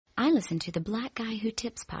I listen to the Black Guy Who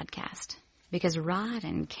Tips podcast because Rod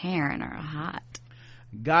and Karen are hot.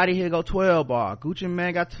 Gotti here go 12 bar. Gucci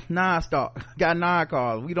Man got 9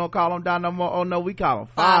 cars. We don't call them down no more. Oh no, we call them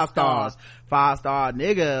 5 stars. 5-star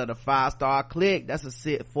nigga, the 5-star click. That's a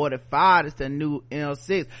sit 45. It's the new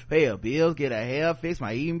M6. Pay her bills, get her hair fixed,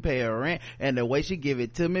 might even pay her rent. And the way she give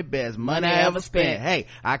it to me, best money I ever spent. Hey,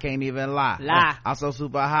 I can't even lie. I'm so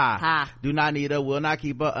super high. Do not need her, will not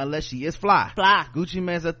keep her unless she is fly. Gucci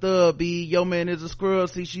Man's a thug, B. Yo man is a squirrel.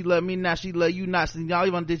 See, she love me not, she love you not. See, y'all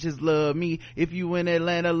even bitches love me. If you in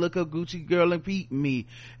Atlanta, look up Gucci girl and peep me.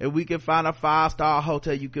 If we can find a 5-star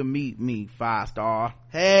hotel, you can meet me. 5-star.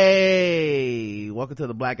 Hey, welcome to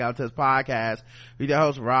the Blackout Test podcast. We're your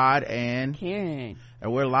host Rod and Karen,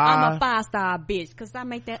 and we're live. I'm a 5-star bitch because I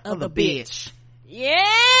make that other bitch.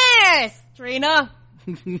 Yes, Trina.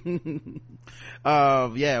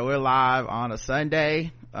 Yeah, we're live on a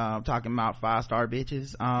Sunday, talking about 5-star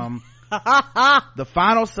bitches. The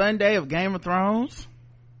final Sunday of Game of Thrones,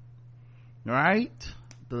 right?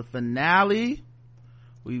 The finale.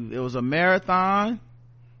 It was a marathon.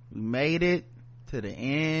 We made it to the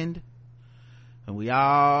end, and we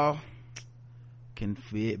all can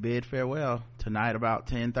bid farewell tonight about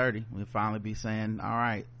 10:30. We'll finally be saying, all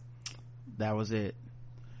right, that was it.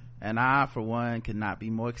 And I, for one, could not be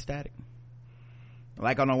more ecstatic.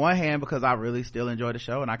 Like, on the one hand, because I really still enjoy the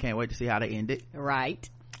show and I can't wait to see how they end it. Right.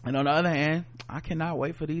 And on the other hand, I cannot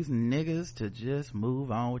wait for these niggas to just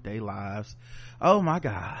move on with their lives. Oh my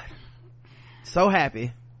God. So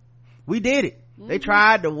happy. We did it. They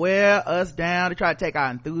tried to wear us down. They tried to take our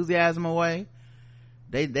enthusiasm away.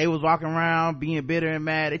 They was walking around being bitter and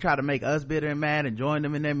mad. They tried to make us bitter and mad and join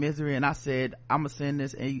them in their misery. And I said, I'm gonna send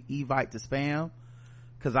this Evite to spam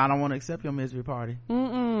because I don't want to accept your misery party.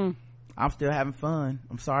 I'm still having fun.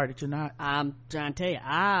 I'm sorry that you're not. I'm trying to tell you,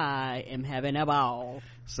 I am having a ball.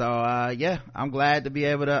 So yeah, I'm glad to be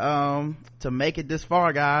able to make it this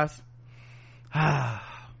far, guys.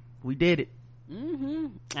 We did it.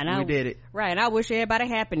 And we did it. Right, and I wish everybody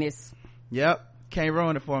happiness. Yep, can't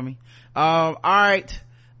ruin it for me. All right.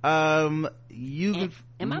 You can.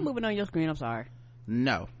 Am I moving on your screen? I'm sorry.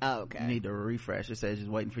 No. Oh, okay. You need to refresh. It says just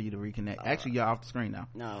waiting for you to reconnect. Actually, you're off the screen now.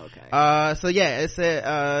 No, okay. So yeah, it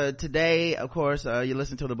said today, of course, you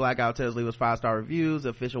listen to the Blackout Tales. Leave us 5-star reviews. The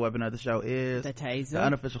official weapon of the show is the taser. The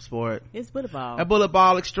unofficial sport, it's bullet ball. And Bullet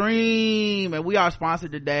Ball Extreme. And we are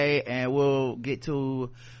sponsored today, and we'll get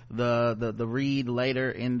to the read later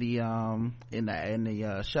in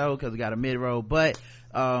the show because we got a mid-roll. But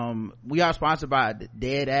we are sponsored by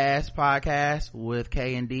Dead Ass Podcast with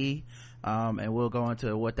K&D. And we'll go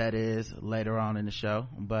into what that is later on in the show.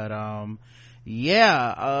 But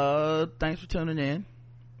thanks for tuning in.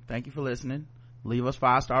 Thank you for listening. Leave us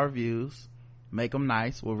 5-star reviews, make them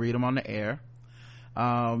nice. We'll read them on the air.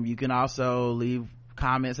 You can also leave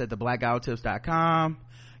comments at theblackguywhotips.com.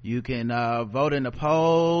 You can vote in the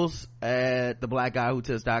polls at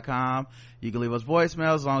theblackguywhotips.com. You can leave us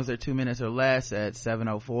voicemails as long as they're 2 minutes or less at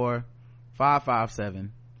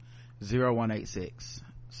 704-557-0186.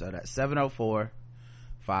 So that's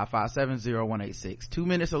 704-557-0186. 2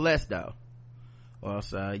 minutes or less though, or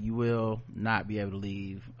else you will not be able to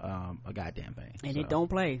leave a goddamn thing. And it don't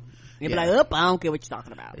play. You'll be like, I don't care what you're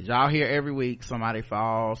talking about. As y'all hear every week, somebody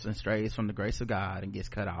falls and strays from the grace of God and gets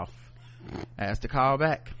cut off. Has to call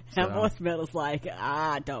back. That voicemail is like,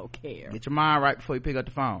 I don't care. Get your mind right before you pick up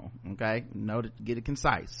the phone. Okay, get it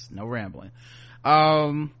concise, no rambling.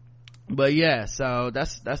 But yeah, so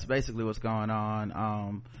that's basically what's going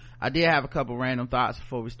on. I did have a couple random thoughts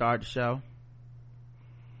before we start the show.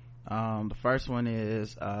 The first one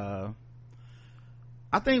is I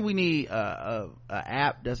think we need a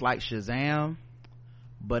app that's like Shazam,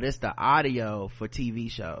 but it's the audio for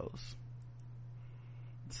TV shows.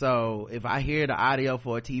 So if I hear the audio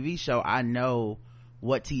for a TV show, I know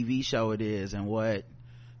what TV show it is and what,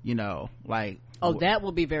 like. Oh, that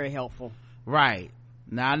will be very helpful. Right.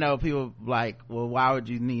 Now I know people like, well, why would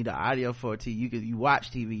you need the audio for a TV? You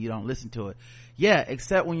watch TV, you don't listen to it. Yeah,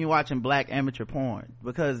 except when you're watching black amateur porn,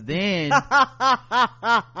 because then they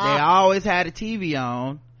always had a TV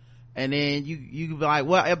on, and then you be like,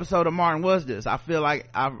 what episode of Martin was this? I feel like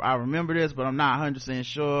I remember this, but I'm not 100%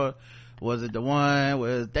 sure. Was it the one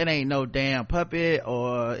where that ain't no damn puppet,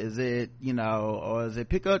 or is it, or is it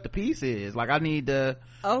Pick Up the Pieces? Like, I need to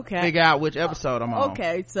figure out which episode I'm on.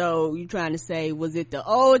 Okay, so you trying to say, was it the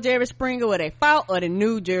old Jerry Springer where they fought, or the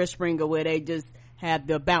new Jerry Springer where they just had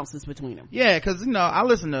the bounces between them? Yeah, because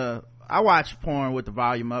I watch porn with the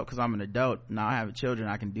volume up because I'm an adult now. I have children,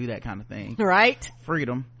 I can do that kind of thing. Right.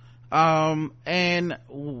 Freedom. And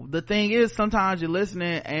the thing is, sometimes you're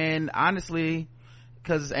listening, and honestly,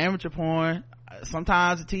 because it's amateur porn.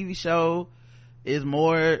 Sometimes a TV show is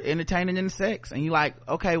more entertaining than sex, and you like,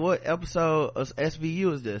 okay, what episode of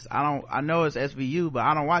SVU is this? I know it's SVU, but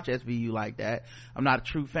I don't watch SVU like that. I'm not a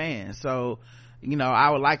true fan, so I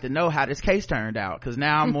would like to know how this case turned out, because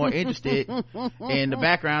now I'm more interested in the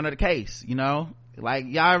background of the case. Like,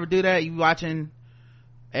 y'all ever do that? You watching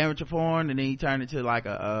amateur porn and then you turn into like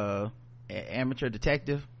a amateur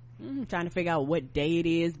detective, trying to figure out what day it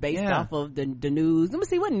is based off of the news. Let me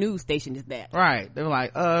see, what news station is that? Right. They were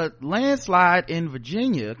like, landslide in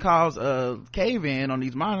Virginia caused a cave-in on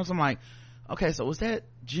these miners. I'm like, okay, so was that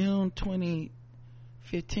June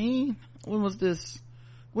 2015? When was this?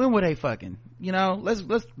 When were they fucking? Let's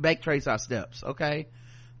backtrace our steps, okay?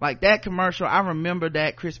 Like that commercial, I remember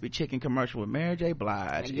that crispy chicken commercial with Mary J.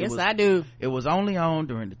 Blige. Yes, I do. It was only on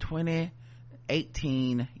during the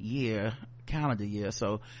 2018 calendar year,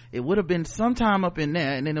 so it would have been sometime up in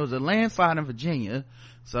there. And then there was a landslide in Virginia,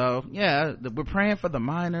 so we're praying for the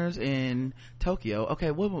miners in Tokyo. Okay,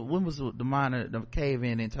 when was the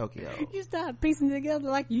cave-in in Tokyo? You start piecing together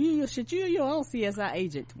like you're your own CSI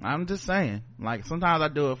agent. I'm just saying, like, sometimes I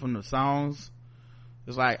do it from the songs.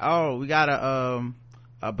 It's like, oh, we got a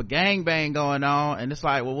gangbang going on, and it's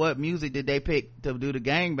like, well, what music did they pick to do the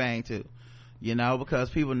gangbang to? Because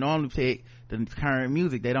people normally pick the current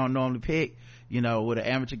music. They don't normally pick, with an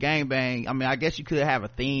amateur gangbang. I mean, I guess you could have a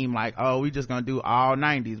theme like, oh, we just gonna do all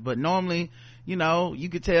 90s, but normally, you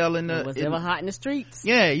could tell what's ever hot in the streets.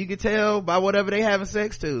 Yeah, you could tell by whatever they having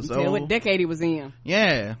sex to. You so tell what decade he was in.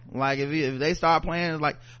 Yeah, like if they start playing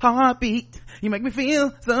like Heartbeat, you make me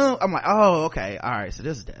feel so, I'm like, oh, okay, all right, so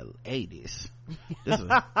this is the 80s.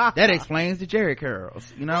 That explains the Jerry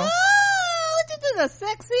curls. A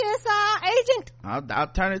sexy CSI agent. I'll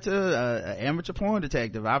turn it to an amateur porn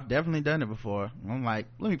detective. I've definitely done it before. I'm like,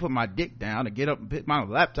 let me put my dick down and get up and pick my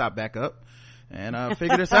laptop back up and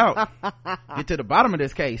figure this out. Get to the bottom of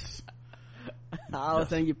this case. All of a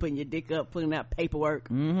sudden you're putting your dick up, putting out paperwork.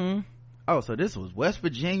 Oh, so this was West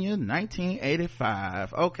Virginia,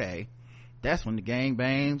 1985. Okay, that's when the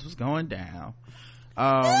gangbangs was going down.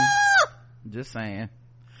 Just saying.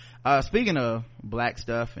 Speaking of black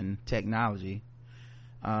stuff and technology,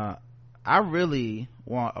 I really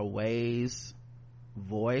want a Waze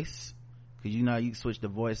voice, because you can switch the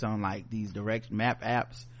voice on like these direct map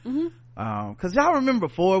apps. Because y'all remember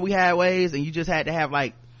before we had Waze and you just had to have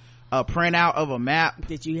like a printout of a map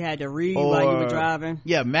that you had to read while you were driving.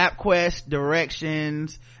 Yeah, MapQuest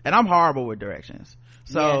directions, and I'm horrible with directions.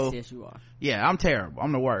 So yes you are. Yeah, I'm terrible.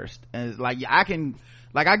 I'm the worst. And it's like, I've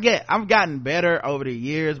gotten better over the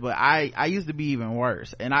years, but I used to be even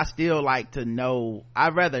worse, and I still like to know.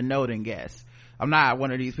 I'd rather know than guess. I'm not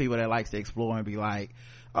one of these people that likes to explore and be like,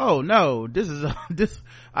 oh no, this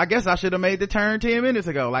I guess I should have made the turn 10 minutes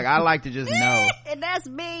ago. Like, I like to just know. And that's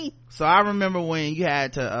me. So I remember when you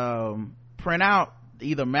had to print out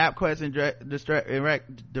either MapQuest and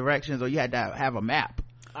directions, or you had to have a map.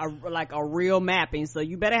 Like a real mapping, so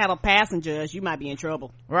you better have a passenger, else you might be in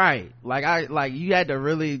trouble. Right. Like you had to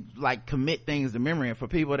really like commit things to memory. And for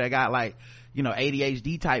people that got like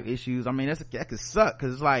ADHD type issues, I mean that could suck,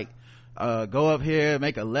 because it's like go up here,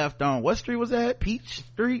 make a left on, what street was that? Peach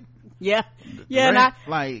Street? Yeah. And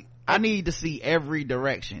I need to see every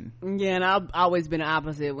direction. Yeah, and I've always been the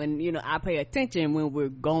opposite. When I pay attention when we're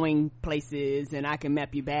going places, and I can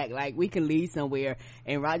map you back. Like, we can leave somewhere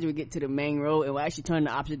and Roger would get to the main road and we'll actually turn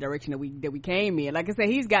the opposite direction that we came in. Like I said,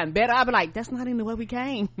 he's gotten better. I'll be like, that's not in the way we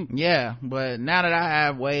came. Yeah, but now that I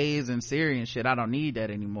have Waze and Siri and shit, I don't need that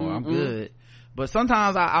anymore. I'm good. But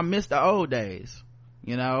sometimes I miss the old days,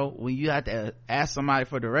 when you had to ask somebody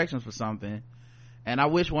for directions for something. And I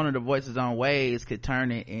wish one of the voices on Waze could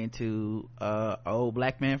turn it into old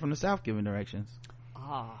black man from the South giving directions.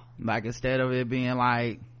 Like, instead of it being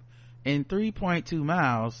like, in 3.2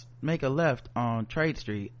 miles, make a left on Trade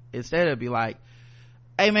Street. Instead it'd be like,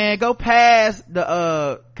 hey man, go past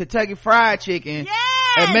the Kentucky Fried Chicken. Yes!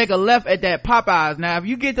 And make a left at that Popeyes. Now if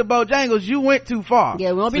you get to Bojangles, you went too far.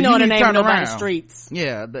 Yeah, we won't be knowing the name of nobody's streets.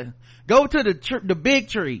 Yeah, go to the big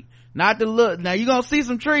tree, not the look. Now you're gonna see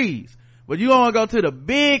some trees, but you want to go to the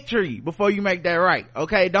big tree before you make that right.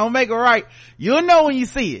 Okay, don't make a right. You'll know when you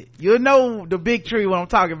see it. You'll know the big tree when I'm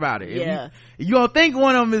talking about it. Yeah. If you gonna think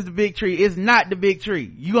one of them is the big tree, it's not the big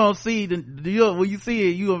tree. You gonna see when you see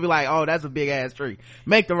it, you gonna be like, oh, that's a big ass tree.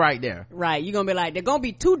 Make the right there. Right. You're gonna be like, they're gonna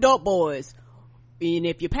be two dope boys, and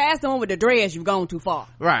if you pass on with the dress, you've gone too far.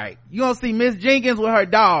 Right. You gonna see Miss Jenkins with her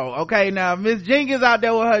dog. Okay, now Miss Jenkins out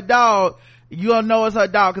there with her dog, you gonna know it's her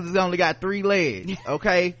dog because it's only got 3 legs.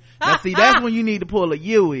 Okay. Now see, that's when you need to pull a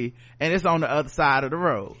Yui, and it's on the other side of the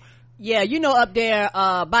road. Yeah, you know, up there,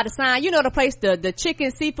 by the sign, you know, the place, the chicken,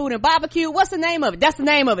 seafood, and barbecue. What's the name of it? That's the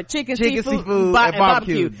name of it. Chicken seafood, and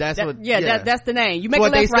barbecue. That's that's the name. You make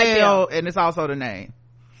what a left they sell, right there. and it's also the name.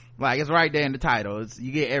 Like, it's right there in the title.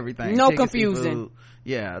 You get everything. No Chicken, confusion. Seafood.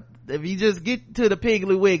 Yeah. If you just get to the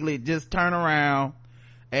Piggly Wiggly, just turn around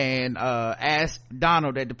and ask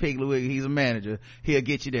Donald at the Piggly Wiggly. He's a manager. He'll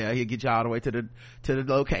get you there. He'll get you all the way to the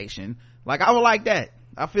location. Like, I would like that.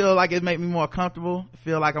 I feel like it make me more comfortable. I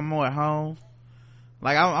feel like I'm more at home.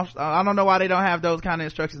 Like, I don't know why they don't have those kind of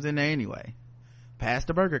instructions in there anyway. Past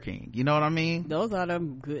the Burger King. You know what I mean? Those are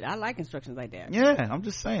them good. I like instructions like that. Yeah, I'm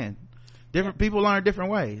just saying. Different people learn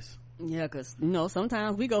different ways. Yeah, cause, you know,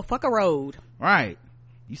 sometimes we go fuck a road. Right.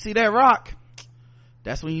 You see that rock?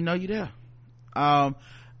 That's when you know you're there. All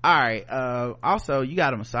right. Also, you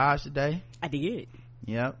got a massage today. I did.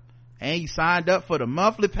 Yep. And you signed up for the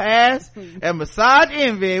monthly pass at Massage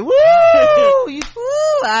Envy. Woo!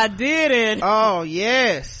 I did it. Oh,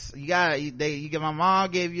 yes. You get my mom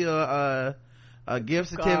gave you a gift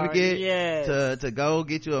certificate yes. to go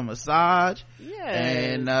get you a massage. Yes.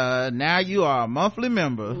 And now you are a monthly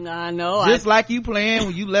member. I know. Just like you planned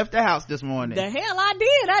when you left the house this morning. The hell I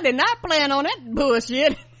did. I did not plan on that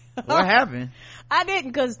bullshit. What happened? I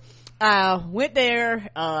didn't, cause went there,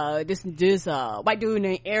 this white dude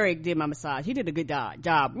named Eric did my massage. He did a good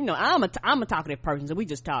job. You know, I'm a talkative person, so we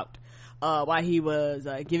just talked while he was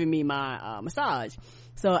giving me my massage.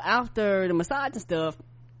 So after the massage and stuff,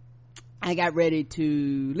 I got ready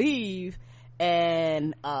to leave,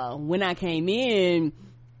 and when I came in,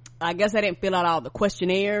 I guess I didn't fill out all the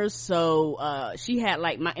questionnaires, so she had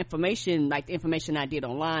like my information, like the information I did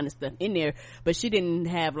online and stuff in there, but she didn't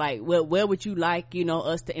have like, well, where would you like, you know,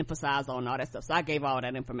 us to emphasize on all that stuff. So I gave all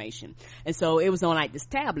that information, and so it was on like this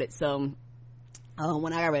tablet. So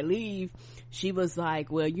when I got ready to leave, she was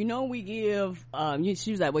like, well, you know, we give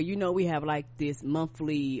she was like, well, you know, we have like this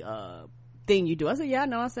monthly thing you do. I said, yeah,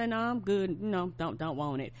 no. I said, no, I'm good. No, don't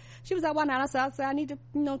want it. She was like, why not? I said, I need to,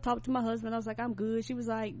 you know, talk to my husband. I was like, I'm good. She was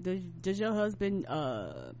like, does your husband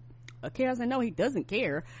care? I said, no, he doesn't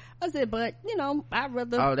care. I said, but you know, I'd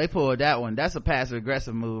rather. Oh, they pulled that one. That's a passive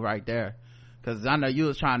aggressive move right there. Cause I know you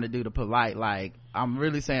was trying to do the polite, like, I'm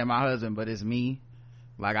really saying my husband, but it's me.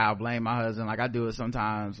 Like, I'll blame my husband. Like, I do it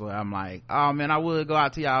sometimes where I'm like, oh man, I would go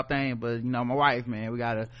out to y'all thing, but you know, my wife, man, we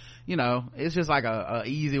gotta, you know, it's just like a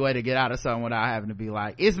easy way to get out of something without having to be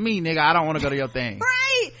like, it's me, nigga, I don't want to go to your thing.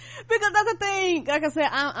 Right, because that's the thing. Like I said,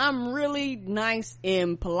 I'm really nice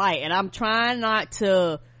and polite, and I'm trying not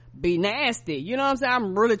to be nasty. You know what I'm saying?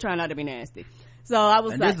 I'm really trying not to be nasty. So I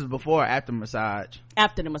was, and like, this is before or after massage?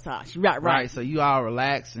 After the massage. Right. So you all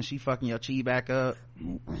relaxed and she fucking your chi back up.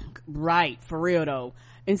 Right, for real though.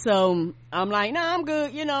 And so I'm like, no, I'm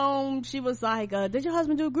good. You know, she was like, did your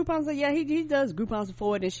husband do a Groupon? I said, yeah, he does Groupons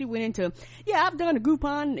before. And she went into, yeah, I've done a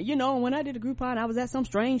Groupon. You know, when I did a Groupon, I was at some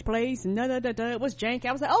strange place and it was janky.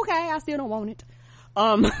 I was like, okay, I still don't want it.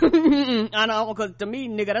 I know, because to me,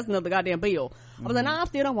 nigga, that's another goddamn bill. I was like, nah, I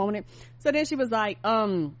still don't want it. So then she was like,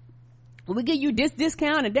 we give you this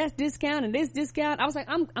discount and that discount and this discount. I was like,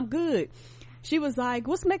 I'm good. She was like,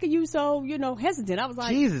 what's making you so, you know, hesitant? I was like,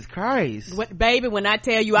 Jesus Christ. Baby, when I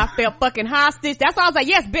tell you I felt fucking hostage, that's why I was like,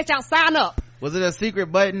 yes, bitch, I'll sign up. Was it a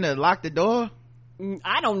secret button to lock the door?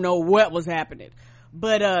 I don't know what was happening.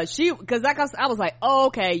 But, cause like I was like, oh,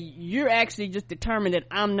 okay, you're actually just determined that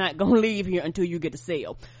I'm not gonna leave here until you get the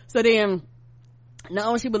sale. So then,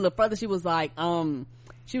 no, she went a little further. She was like, yeah,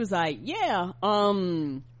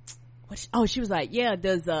 she was like, yeah,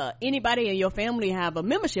 does anybody in your family have a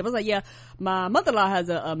membership? I was like, yeah, my mother-in-law has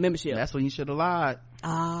a membership. That's when you should have lied.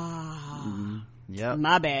 Yep.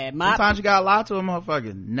 My bad. Sometimes you gotta lie to a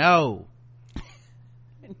motherfucker. No.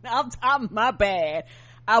 My bad.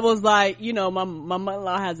 I was like, you know, my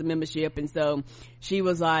mother-in-law has a membership, and so she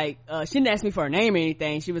was like, she didn't ask me for her name or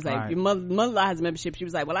anything. She was like, your mother-in-law has a membership. She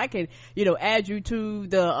was like, well, I can, you know, add you to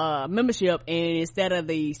the membership, and instead of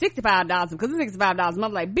the $65, because it's $65 a month,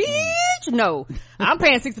 I'm like, bitch, no, I'm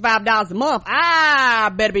paying $65 a month.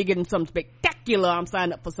 I better be getting something spectacular. I'm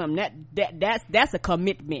signing up for something that's a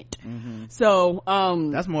commitment. Mm-hmm. So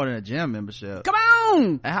that's more than a gym membership. Come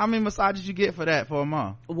on. And how many massages you get for that for a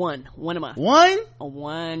month? One a month. One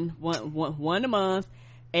a month.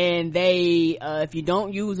 And they if you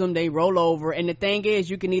don't use them, they roll over. And the thing is,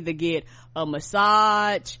 you can either get a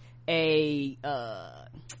massage, a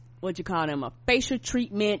facial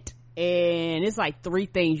treatment, and it's like 3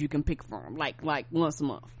 things you can pick from, like once a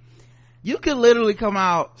month. You could literally come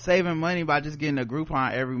out saving money by just getting a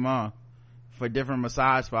Groupon every month for different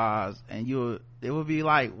massage spas, and it would be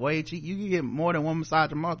like way cheap. You could get more than one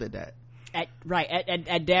massage a month at that.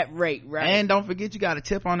 at that rate, right? And don't forget you got a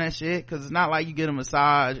tip on that shit, because it's not like you get a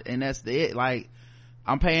massage and that's it. Like,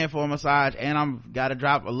 I'm paying for a massage and I'm gotta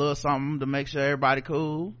drop a little something to make sure everybody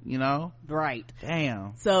cool, you know? Right.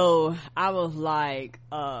 Damn. So I was like,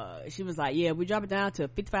 she was like, yeah, we drop it down to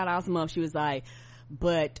 $55 a month. She was like,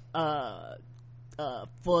 but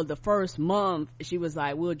for the first month, she was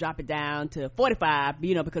like, we'll drop it down to $45,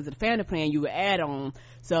 you know, because of the family plan you would add on.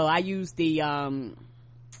 So I used the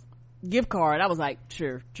gift card. I was like,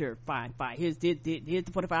 sure, fine. Here's the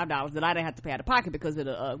 $45 that I didn't have to pay out of pocket because of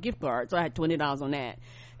the gift card. So I had $20 on that.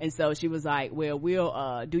 And so she was like, well,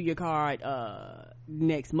 we'll do your card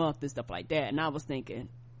next month and stuff like that. And I was thinking,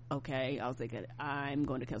 okay. I was thinking, I'm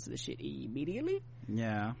going to cancel this shit immediately.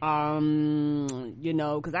 Yeah. You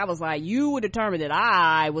know, because I was like, you were determined that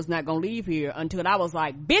I was not going to leave here until I was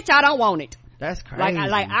like, bitch, I don't want it. That's crazy.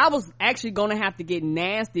 Like I was actually gonna have to get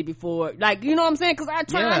nasty before, like, you know what I'm saying? Because I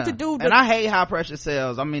tried to do and I hate high pressure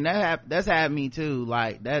sales. I mean, that's had me too.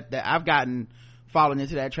 Like that I've fallen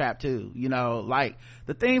into that trap too, you know. Like,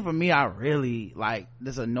 the thing for me I really like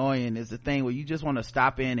that's annoying is the thing where you just want to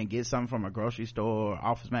stop in and get something from a grocery store or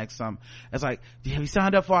Office Max, something. It's like, have you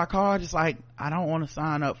signed up for our card? It's like, I don't want to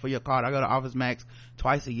sign up for your card. I go to Office Max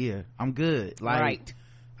twice a year. I'm good. Like, right.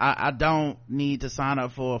 I don't need to sign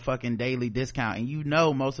up for a fucking daily discount. And you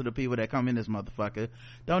know, most of the people that come in this motherfucker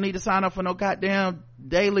don't need to sign up for no goddamn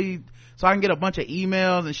daily, so I can get a bunch of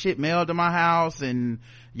emails and shit mailed to my house, and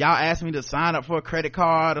y'all ask me to sign up for a credit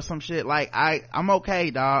card or some shit. Like, I'm okay,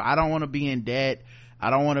 dog. I don't want to be in debt. I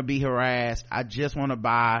don't want to be harassed. I just want to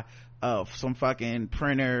buy some fucking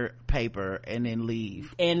printer paper and then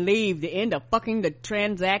leave the end of fucking the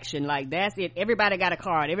transaction. Like, that's it. Everybody got a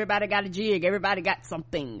card, everybody got a jig, everybody got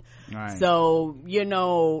something, right? So, you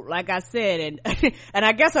know, like I said, and and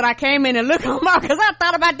I guess when I came in and looked on my, because I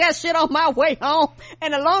thought about that shit on my way home,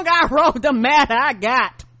 and the longer I rode, the madder I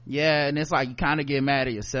got. Yeah, and it's like you kind of get mad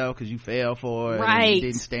at yourself because you fell for it, right? And you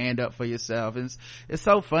didn't stand up for yourself. And it's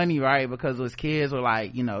so funny, right? Because as kids, we're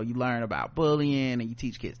like, you know, you learn about bullying and you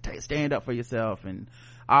teach kids stand up for yourself and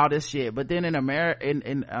all this shit. But then in America,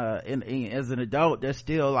 in as an adult, there's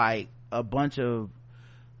still like a bunch of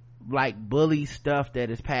like bully stuff that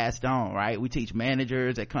is passed on, right? We teach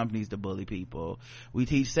managers at companies to bully people. We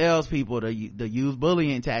teach salespeople to use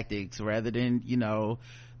bullying tactics rather than, you know,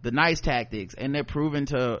 the nice tactics, and they're proven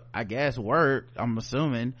to, I guess, work, I'm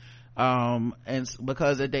assuming. And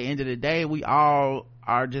because at the end of the day, we all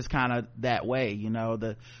are just kind of that way, you know.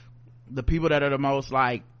 The people that are the most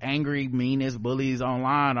like angry, meanest bullies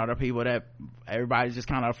online are the people that everybody's just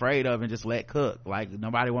kind of afraid of and just let cook. Like,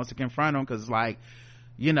 nobody wants to confront them because it's like,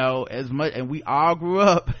 you know, as much, and we all grew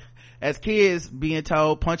up as kids being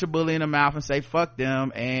told punch a bully in the mouth and say fuck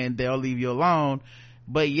them and they'll leave you alone.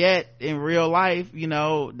 But yet in real life, you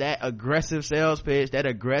know, that aggressive sales pitch, that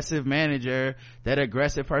aggressive manager, that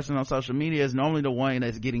aggressive person on social media is normally the one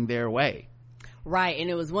that's getting their way. Right. And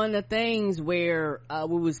it was one of the things where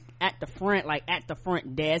we was at the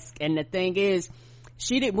front desk, and the thing is,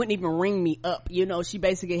 she wouldn't even ring me up, you know. She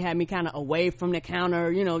basically had me kind of away from the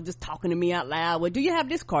counter, you know, just talking to me out loud. Well, do you have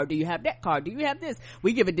this card? Do you have that card? Do you have this?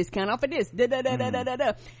 We give a discount off of this. Da, da, da, da, da, da,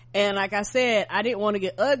 da. And like I said, I didn't want to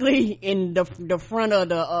get ugly in the front of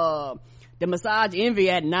the massage envy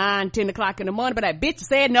at 9-10 o'clock in the morning, but that bitch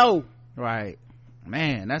said no. Right.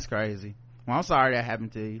 Man, that's crazy. Well, I'm sorry that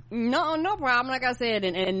happened to you. No problem. Like I said,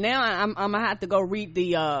 and now I'm gonna have to go read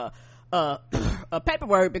the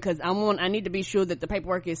paperwork, because I need to be sure that the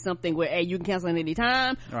paperwork is something where, hey, you can cancel at any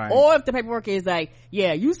time, right? Or if the paperwork is like,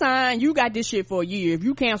 yeah, you signed, you got this shit for a year, if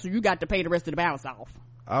you cancel, you got to pay the rest of the balance off.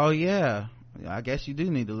 Oh yeah, I guess you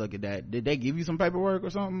do need to look at that. Did they give you some paperwork or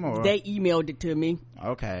something, or they emailed it to me?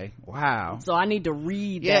 Okay. Wow. So I need to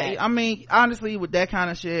read that. I mean, honestly, with that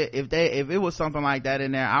kind of shit, if it was something like that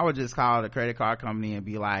in there, I would just call the credit card company and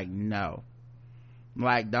be like, no,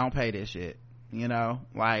 like, don't pay this shit, you know.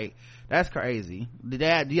 Like, that's crazy. Do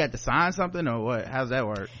you have to sign something or what? How's that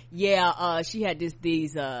work? Yeah, she had these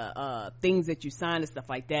things that you sign and stuff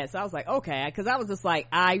like that. So I was like, okay, because I was just like,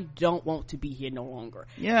 I don't want to be here no longer.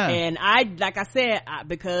 Yeah. And like I said,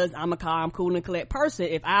 because I'm a calm, cool, and collect person,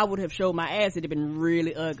 if I would have showed my ass, it'd have been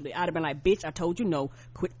really ugly. I'd have been like, bitch, I told you no.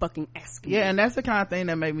 Quit fucking asking. Yeah, and that's the kind of thing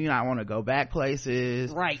that made me not want to go back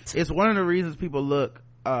places. Right. It's one of the reasons people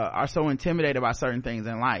are so intimidated by certain things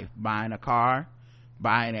in life. Buying a car,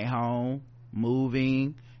 buying a home,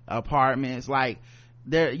 moving, apartments, like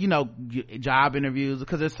there, you know, job interviews,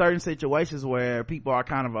 because there's certain situations where people are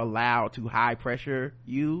kind of allowed to high pressure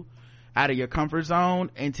you out of your comfort zone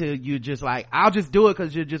until you just like, I'll just do it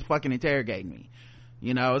because you're just fucking interrogating me,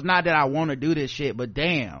 You know, it's not that I want to do this shit, but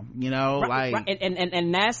damn, you know, right, like. right.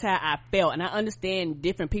 And that's how I felt. And I understand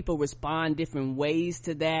different people respond different ways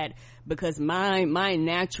to that, because my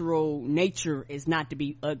natural nature is not to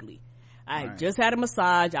be ugly. I just had a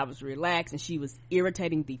massage. I was relaxed and she was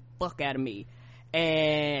irritating the fuck out of me.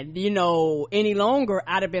 And, you know, any longer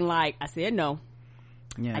I'd have been like, I said no.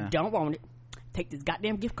 Yeah. I don't want it. Take this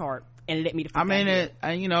goddamn gift card and let me the fuck out it,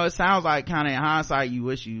 you know, it sounds like kind of in hindsight you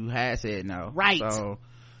wish you had said no. Right. So,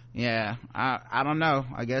 yeah, I don't know.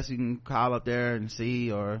 I guess you can call up there and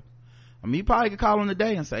see, or, I mean, you probably could call them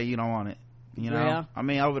today and say you don't want it. You know? Yeah. I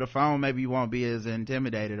mean, over the phone, maybe you won't be as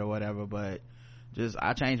intimidated or whatever, but just,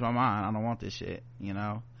 I changed my mind. I don't want this shit, you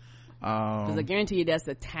know? Because I guarantee you that's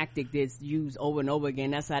a tactic that's used over and over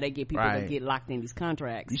again. That's how they get people to get locked in these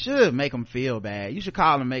contracts. You should make them feel bad. You should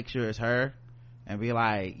call and make sure it's her and be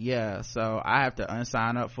like, yeah, so I have to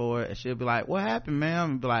unsign up for it. And she'll be like, what happened, ma'am?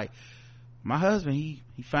 And be like, my husband, he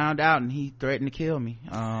found out and he threatened to kill me.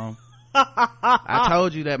 I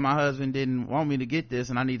told you that my husband didn't want me to get this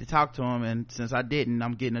and I need to talk to him, and since I didn't,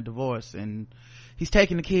 I'm getting a divorce and he's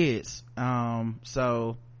taking the kids.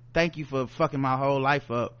 So thank you for fucking my whole life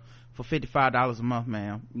up for $55 a month,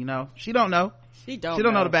 ma'am. You know, she don't know the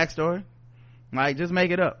backstory. Like, just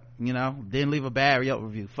make it up, you know, then leave a bad Yelp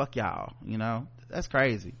review. Fuck y'all, you know, that's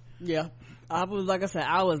crazy. Yeah, I was, like I said,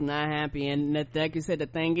 I was not happy. And like you said, the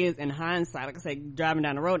thing is, in hindsight, like I said, driving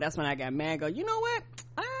down the road, that's when I got mad. Go, you know what,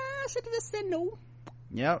 I should have just said no.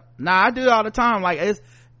 Yep. Nah, I do it all the time. Like, it's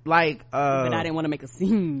like but I didn't want to make a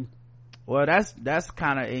scene. Well, that's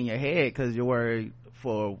kind of in your head because you're worried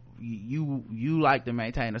for you like to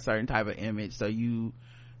maintain a certain type of image, so you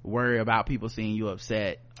worry about people seeing you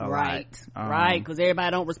upset a right lot. Right, because everybody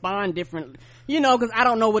don't respond different, you know, because I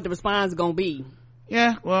don't know what the response is gonna be.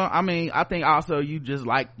 Yeah, well, I mean, I think also you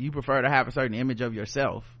prefer to have a certain image of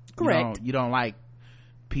yourself. Correct. You don't like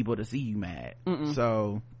people to see you mad.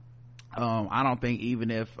 So I don't think, even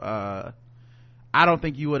if I don't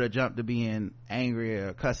think you would have jumped to being angry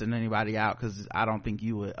or cussing anybody out, because I don't think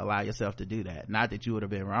you would allow yourself to do that. Not that you would have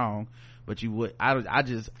been wrong, but you would.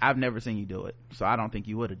 I've never seen you do it, so I don't think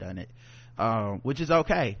you would have done it, which is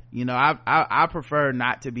okay. You know, I prefer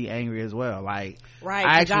not to be angry as well. Like, right,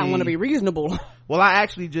 I don't want to be reasonable. Well, I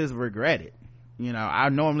actually just regret it. You know, I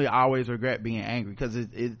normally always regret being angry because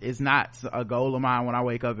it's not a goal of mine when I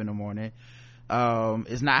wake up in the morning.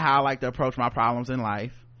 It's not how I like to approach my problems in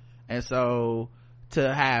life, and so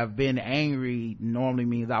to have been angry normally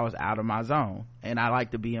means I was out of my zone, and I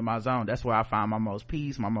like to be in my zone. That's where I find my most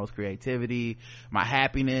peace, my most creativity, my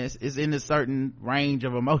happiness is in a certain range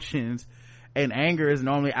of emotions, and anger is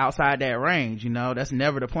normally outside that range. You know, that's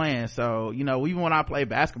never the plan. So, you know, even when I play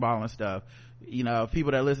basketball and stuff, you know,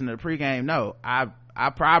 people that listen to the pregame know I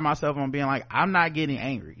pride myself on being like, I'm not getting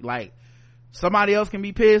angry. Like, somebody else can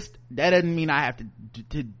be pissed, that doesn't mean I have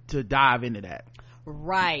to dive into that.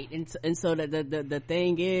 Right. And so the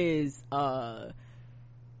thing is,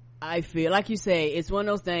 I feel like you say, it's one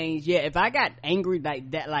of those things. Yeah, if I got angry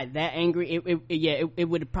like that angry, it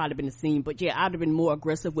would have probably been a scene. But yeah, I'd have been more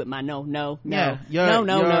aggressive with my no, and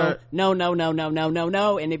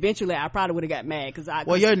eventually I probably would have got mad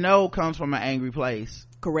because your no comes from an angry place.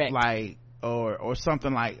 Correct. Like, or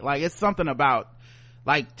something like it's something about,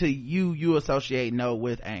 like, to you associate no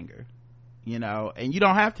with anger, you know, and you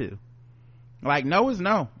don't have to. Like, no is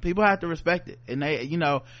no. People have to respect it, and they, you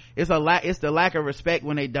know, it's the lack of respect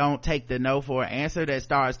when they don't take the no for an answer that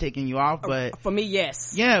starts ticking you off. But for me,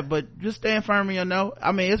 yes, yeah, but just stand firm in your no.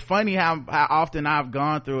 I mean, it's funny how often I've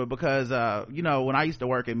gone through it because you know, when I used to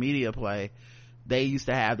work at Media Play, they used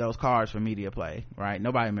to have those cards for Media Play, right?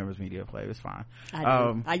 Nobody remembers Media Play. It's fine.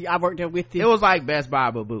 I worked there with you. It was like Best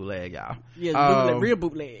Buy but bootleg, y'all. Yeah, real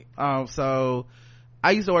bootleg. So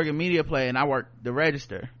I used to work at Media Play, and I worked the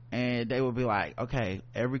register, and they would be like, okay,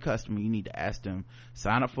 every customer, you need to ask them,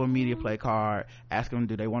 sign up for a Media Play card, ask them,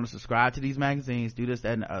 do they want to subscribe to these magazines, do this,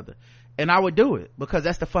 that, and the other. And I would do it because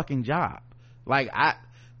that's the fucking job. Like,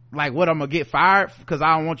 what, I'm gonna get fired because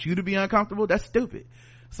I don't want you to be uncomfortable? That's stupid.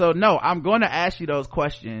 So no, I'm going to ask you those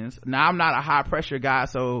questions. Now, I'm not a high pressure guy,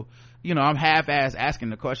 so, you know, I'm half-ass asking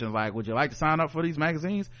the questions like, would you like to sign up for these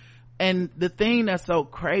magazines? And the thing that's so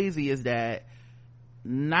crazy is that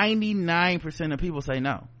 99% of people say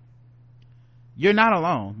no. You're not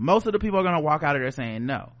alone. Most of the people are going to walk out of there saying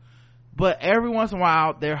no. But every once in a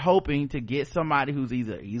while, they're hoping to get somebody who's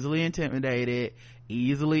either easily intimidated,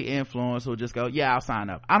 easily influenced, or just go, yeah, I'll sign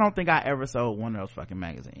up. I don't think I ever sold one of those fucking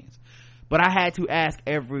magazines. But I had to ask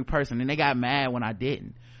every person, and they got mad when I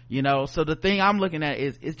didn't. You know, so the thing I'm looking at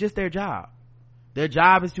is, it's just their job. Their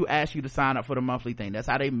job is to ask you to sign up for the monthly thing. That's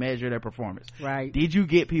how they measure their performance. Right. Did you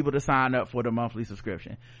get people to sign up for the monthly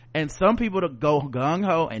subscription? And some people to go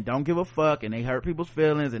gung-ho and don't give a fuck, and they hurt people's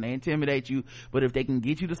feelings and they intimidate you, but if they can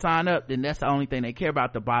get you to sign up, then that's the only thing they care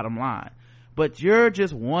about, the bottom line. But you're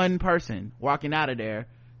just one person walking out of there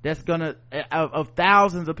that's gonna, of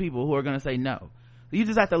thousands of people who are gonna say no. You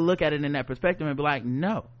just have to look at it in that perspective and be like,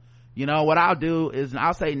 no. You know, what I'll do is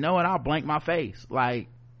I'll say no and I'll blank my face. Like,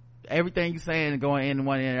 everything you're saying going in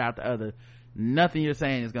one ear and out the other, nothing you're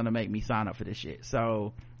saying is gonna make me sign up for this shit.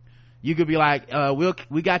 So you could be like,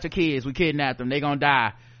 we got your kids, we kidnapped them, they gonna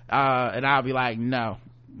die, and I'll be like, no,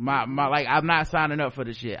 my like, I'm not signing up for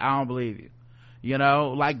this shit. I don't believe you. You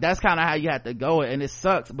know, like, that's kind of how you have to go. And it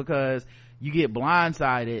sucks because you get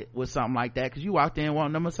blindsided with something like that because you walked in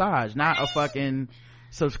wanting a massage, not a fucking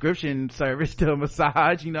subscription service to a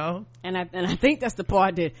massage, you know. And I think that's the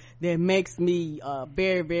part that makes me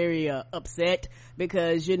very, very upset,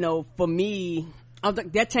 because, you know, for me,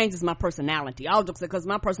 that changes my personality. Because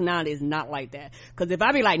my personality is not like that. Because if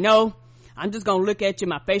I be like, no, I'm just gonna look at you,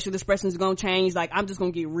 my facial expression is gonna change, like, I'm just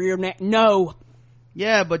gonna get real no.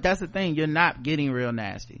 Yeah, but that's the thing, you're not getting real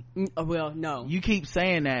nasty. Well, no, you keep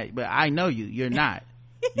saying that, but I know you're not.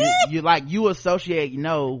 you like, you associate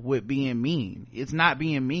no with being mean. It's not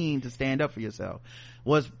being mean to stand up for yourself.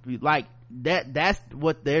 Was like that's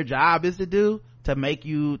what their job is to do, to make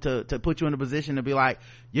you, to put you in a position to be like,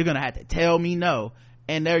 you're gonna have to tell me no.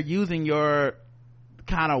 And they're using your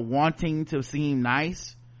kind of wanting to seem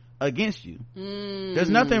nice against you. There's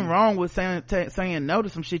nothing wrong with saying no to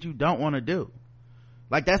some shit you don't want to do.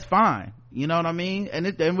 Like, that's fine. You know what I mean? And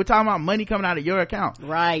we're talking about money coming out of your account.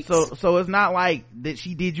 Right. So it's not like that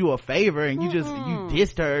she did you a favor and you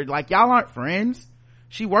dissed her. Like, y'all aren't friends.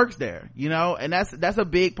 She works there, you know? And that's a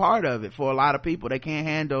big part of it for a lot of people. They can't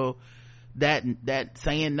handle that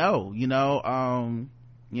saying no, you know?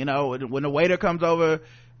 You know, when the waiter comes over,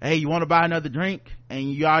 hey, you want to buy another drink?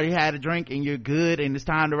 And you already had a drink and you're good and it's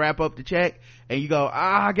time to wrap up the check. And you go,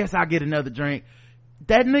 I guess I'll get another drink.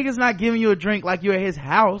 That nigga's not giving you a drink like you're at his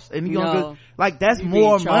house and you gonna go, like, that's you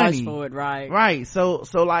more money for it, right. So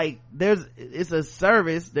like, it's a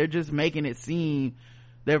service. They're just making it seem,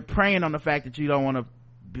 they're preying on the fact that you don't want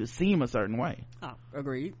to seem a certain way. Oh,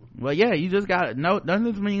 agreed. Well, yeah, you just got no,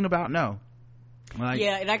 nothing's mean about no. Like,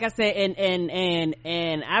 yeah, like I said,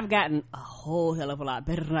 and I've gotten a whole hell of a lot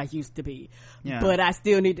better than I used to be. Yeah. But I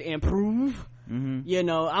still need to improve. You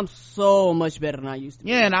know, I'm so much better than I used to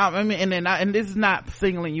be. Yeah, and this is not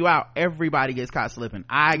singling you out. Everybody gets caught slipping.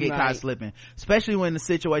 I get caught slipping, especially when the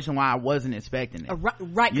situation where I wasn't expecting it.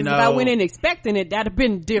 Right, because if I went in expecting it, that'd have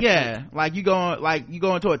been different. Yeah, like you go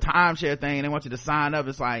into a timeshare thing and they want you to sign up.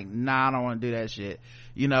 It's like, nah, I don't want to do that shit.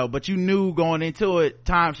 You know, but you knew going into it,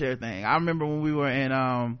 timeshare thing. I remember when we were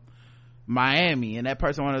in Miami and that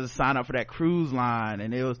person wanted to sign up for that cruise line,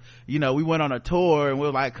 and it was, you know, we went on a tour and we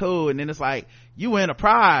were like, cool, and then it's like, you win a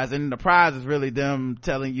prize, and the prize is really them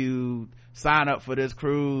telling you sign up for this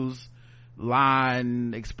cruise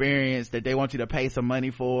line experience that they want you to pay some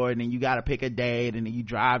money for, and then you got to pick a date, and then you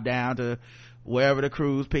drive down to wherever the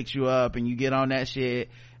cruise picks you up and you get on that shit.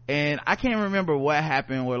 And I can't remember what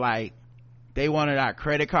happened where, like, they wanted our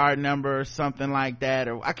credit card number or something like that,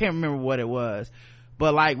 or I can't remember what it was.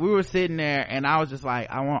 But like, we were sitting there and I was just like,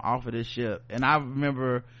 I want to offer this ship. And I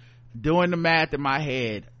remember doing the math in my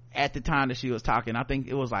head at the time that she was talking. I think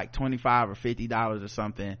it was like $25 or $50 or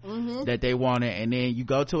something that they wanted. And then you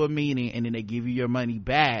go to a meeting and then they give you your money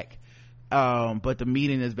back. But the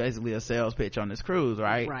meeting is basically a sales pitch on this cruise,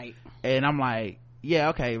 right? Right. And I'm like, yeah,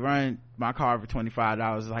 okay, run my card for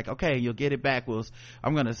 $25. It's like, okay, you'll get it back.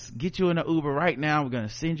 I'm gonna get you in an Uber right now. We're gonna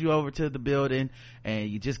send you over to the building, and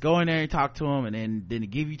you just go in there and talk to them, and then they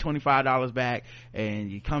give you $25 back,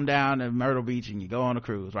 and you come down to Myrtle Beach and you go on a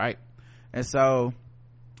cruise, right? And so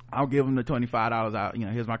I'll give them the $25 out. You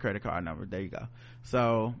know, here's my credit card number. There you go.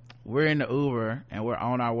 So we're in the Uber and we're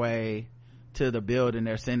on our way to the building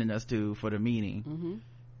they're sending us to for the meeting.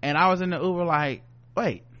 And I was in the Uber like,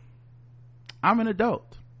 wait, I'm an adult.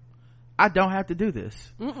 I don't have to do this.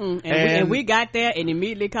 And we got there and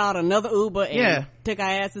immediately called another Uber and took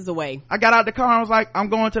our asses away. I got out the car and I was like, I'm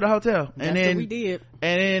going to the hotel. That's what we did.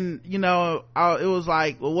 And then, you know, it was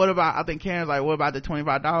like, well, what about, I think Karen's like, what about the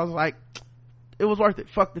 $25? Like, it was worth it.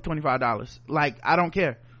 Fuck the $25. Like, I don't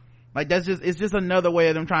care. Like, it's just another way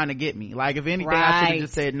of them trying to get me. Like, if anything, I should have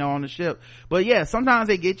just said no on the ship. But yeah, sometimes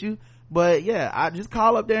they get you. But yeah, I just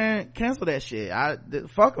call up there and cancel that shit.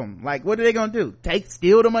 Fuck them. Like, what are they gonna do?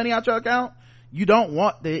 Steal the money out your account? You don't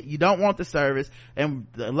want the service. And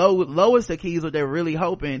the lowest of keys, what they're really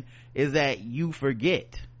hoping is that you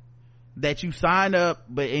forget. that you sign up,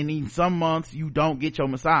 but in some months you don't get your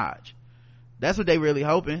massage. That's what they really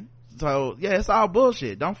hoping. So yeah, it's all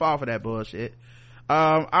bullshit. Don't fall for that bullshit.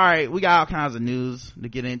 All right, we got all kinds of news to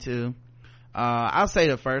get into. I'll say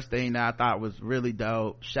the first thing that I thought was really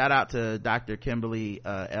dope. Shout out to Dr. Kimberly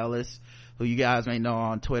Ellis, who you guys may know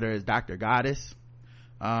on Twitter as Dr. Goddess.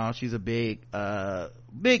 She's a big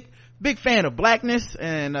fan of blackness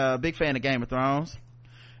and a big fan of Game of Thrones.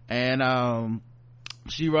 And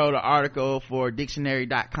she wrote an article for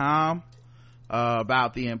dictionary.com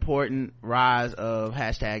about the important rise of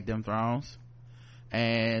 #DemThrones.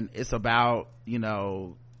 And it's about, you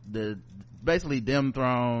know, basically Dem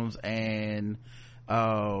Thrones and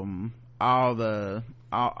all of the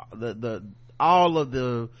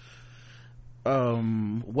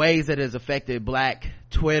ways that has affected black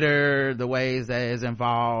Twitter, the ways that has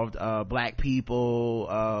involved black people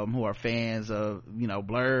who are fans of, you know,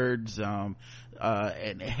 Blurds, and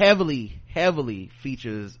heavily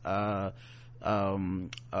features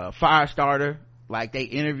Firestarter. Like, they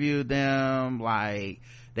interviewed them, like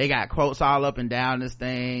they got quotes all up and down this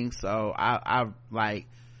thing. So I like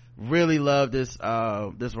really love this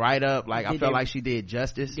write-up. Like, I felt like she did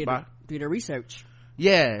justice. Did her research.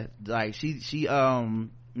 Yeah, like she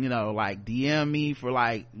you know, like DM me for,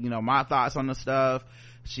 like, you know, my thoughts on the stuff.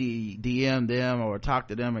 She DM'd them or talked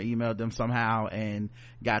to them or emailed them somehow and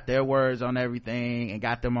got their words on everything and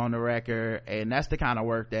got them on the record. And that's the kind of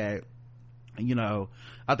work that, you know,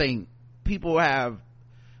 I think people have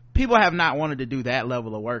not wanted to do that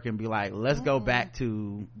level of work and be like, let's go back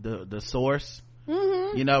to the source.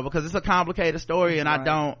 You know, because it's a complicated story, and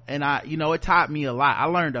right. You know, it taught me a lot. I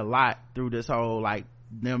learned a lot through this whole, like,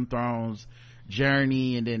 Dem Thrones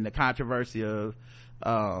journey, and then the controversy of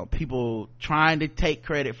people trying to take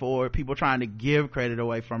credit for it, people trying to give credit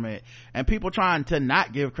away from it, and people trying to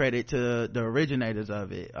not give credit to the originators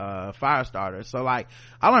of it, Firestarter. So, like,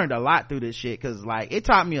 I learned a lot through this shit, because, like, it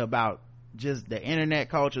taught me about just the internet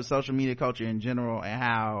culture, social media culture in general, and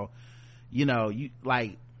how, you know,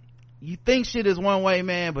 you think shit is one way,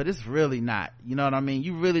 man, but it's really not. You know what I mean?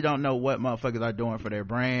 You really don't know what motherfuckers are doing for their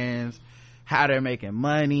brands, how they're making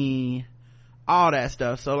money, all that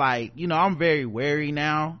stuff. So, like, you know, I'm very wary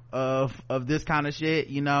now of this kind of shit,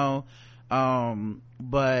 you know.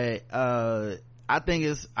 But I think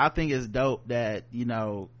it's dope that, you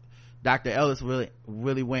know, Dr. Ellis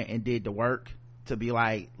really went and did the work to be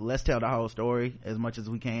like, let's tell the whole story as much as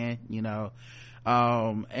we can, you know.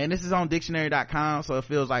 And this is on dictionary.com, so it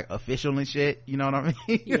feels like official and shit, you know what I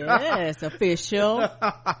mean? Yes, official.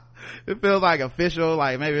 It feels like official,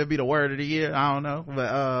 like maybe it'll be the word of the year, I don't know.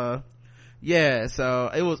 But yeah, so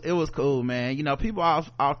it was cool, man. You know, people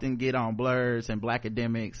often get on Blurs and black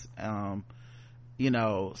academics, you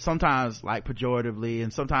know, sometimes like pejoratively,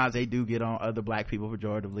 and sometimes they do get on other black people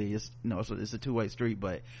pejoratively. It's, you know, so it's a two-way street.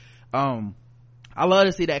 But I love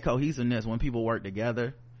to see that cohesiveness when people work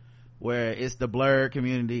together, where it's the Blurred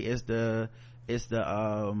community, it's the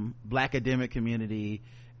black academic community,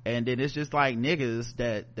 and then it's just like niggas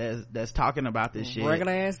that's talking about this shit,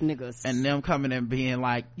 regular ass niggas, and them coming and being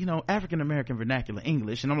like, you know, African American vernacular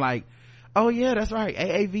English, and I'm like, oh yeah, that's right,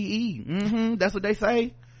 AAVE, that's what they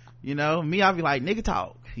say. You know, me, I'll be like, nigga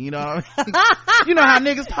talk, you know. You know how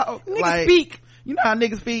niggas talk, niggas like, speak. You know how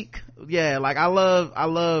niggas speak. Yeah, like I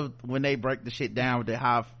love when they break the shit down with their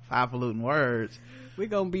highfalutin words. We're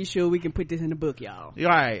gonna be sure we can put this in the book, y'all.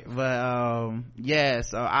 Right, but yeah,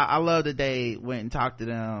 so I love that they went and talked to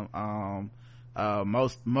them.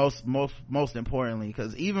 Most importantly,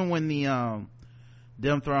 because even when the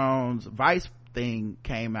Dem Thrones Vice thing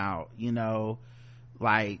came out, you know,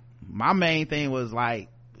 like my main thing was like,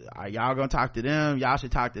 are y'all gonna talk to them? Y'all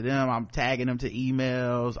should talk to them. I'm tagging them to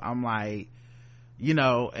emails. I'm like, you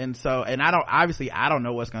know, and I don't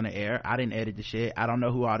know what's gonna air. I didn't edit the shit. I don't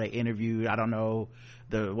know who all they interviewed. I don't know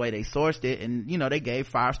the way they sourced it, and you know, they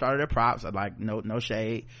gave Firestarter their props. Like, no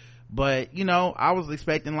shade, but you know, I was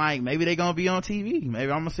expecting like maybe they gonna be on TV.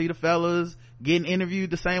 Maybe I'm gonna see the fellas getting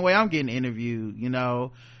interviewed the same way I'm getting interviewed, you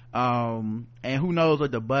know. And who knows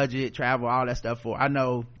what the budget, travel, all that stuff for. I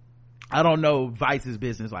don't know Vice's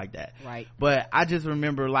business like that, right? But I just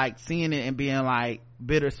remember like seeing it and being like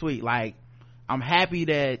bittersweet. Like, I'm happy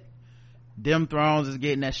that Dem Thrones is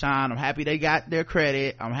getting that shine. I'm happy they got their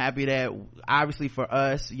credit. I'm happy that obviously for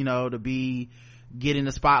us, you know, to be getting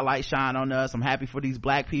the spotlight shine on us. I'm happy for these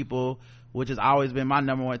black people, which has always been my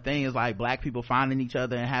number one thing, is like black people finding each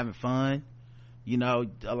other and having fun. You know,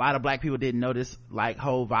 a lot of black people didn't know this like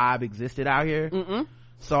whole vibe existed out here.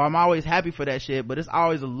 So I'm always happy for that shit, but it's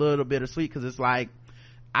always a little bittersweet, because it's like,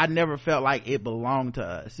 I never felt like it belonged to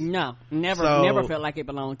us. No, never felt like it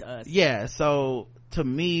belonged to us. Yeah, so to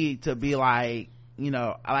me, to be like, you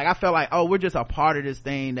know, like I felt like, oh, we're just a part of this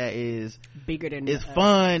thing that is bigger than is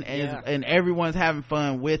fun, and everyone's having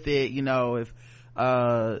fun with it. You know,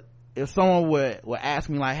 if someone would ask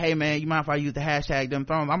me like, hey man, you mind if I use the hashtag them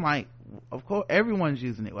thrones, I'm like, of course, everyone's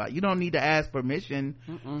using it. Like, you don't need to ask permission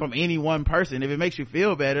from any one person. If it makes you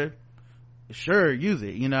feel better, sure, use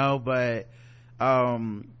it, you know. But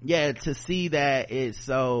yeah, to see that it's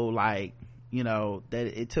so, like, you know, that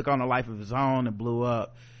it took on a life of its own and blew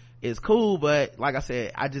up is cool. But like I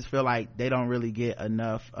said, I just feel like they don't really get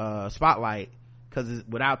enough spotlight, because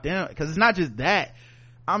without them, because it's not just that,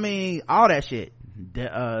 I mean, all that shit,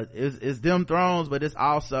 it's them thrones, but it's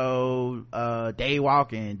also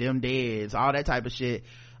Daywalking, them deads, all that type of shit.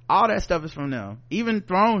 All that stuff is from them. Even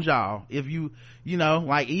Thrones, y'all, if you know,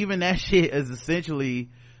 like, even that shit is essentially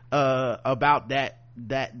about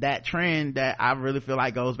that trend that I really feel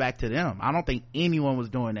like goes back to them. I don't think anyone was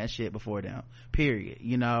doing that shit before them, period,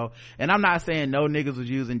 you know. And I'm not saying no niggas was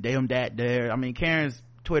using them that there. I mean, Karen's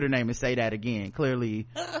Twitter name is Say That Again. Clearly,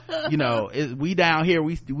 you know, we down here,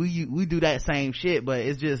 we do that same shit, but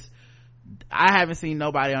it's just, I haven't seen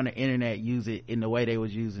nobody on the internet use it in the way they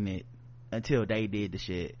was using it until they did the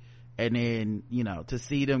shit. And then, you know, to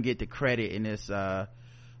see them get the credit in this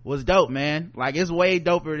was dope, man. Like, it's way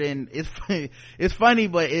doper than, it's funny,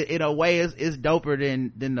 but in a way it's doper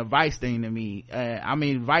than the Vice thing to me. I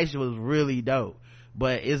mean, Vice was really dope,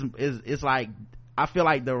 but it's like, I feel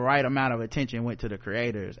like the right amount of attention went to the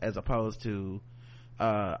creators as opposed to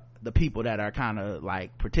the people that are kind of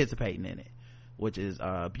like participating in it, which is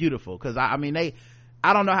beautiful. Because I mean,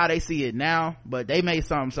 I don't know how they see it now, but they made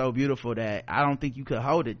something so beautiful that I don't think you could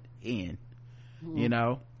hold it in, you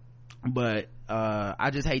know. But I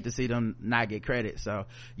just hate to see them not get credit. So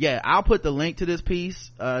yeah, I'll put the link to this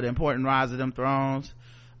piece, The Important Rise of Them Thrones,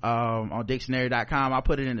 on dictionary.com. I'll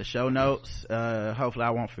put it in the show notes. Hopefully I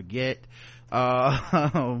won't forget.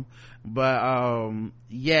 Yeah,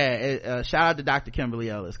 shout out to Dr. Kimberly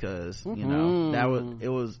Ellis, because you know,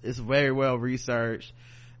 it's very well researched,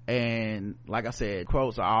 and like I said,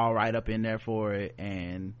 quotes are all right up in there for it.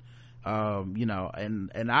 And you know,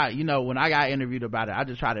 and I, you know, when I got interviewed about it, I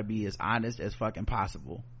just try to be as honest as fucking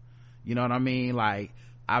possible, you know what I mean? Like,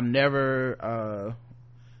 I would never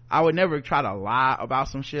try to lie about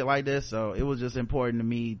some shit like this. So it was just important to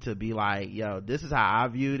me to be like, yo, this is how I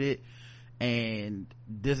viewed it, and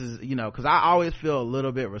this is, you know, because I always feel a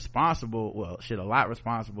little bit responsible, a lot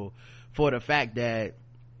responsible for the fact that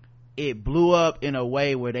it blew up in a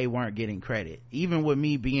way where they weren't getting credit. Even with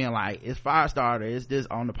me being like, it's Firestarter, it's this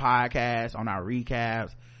on the podcast, on our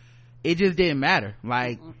recaps, it just didn't matter.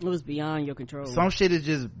 Like, it was beyond your control. Some shit is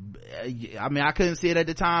just, I mean, I couldn't see it at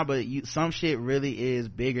the time, but some shit really is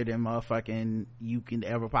bigger than motherfucking you can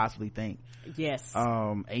ever possibly think. Yes.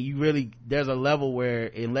 And you really, there's a level where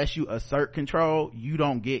unless you assert control, you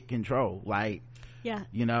don't get control. Like, yeah,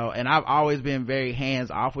 you know. And I've always been very hands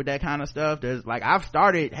off with that kind of stuff. There's like, I've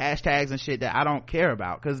started hashtags and shit that I don't care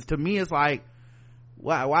about, because to me it's like,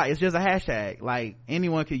 why it's just a hashtag, like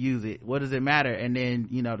anyone could use it, what does it matter? And then,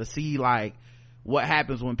 you know, to see like what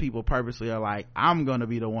happens when people purposely are like, I'm gonna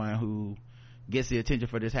be the one who gets the attention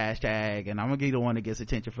for this hashtag, and I'm gonna be the one that gets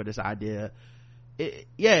attention for this idea.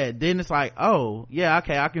 Then it's like, oh yeah,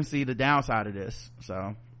 okay, I can see the downside of this.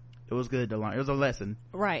 So it was good to learn. It was a lesson,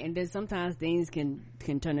 right? And then sometimes things can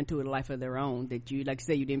turn into a life of their own that you, like you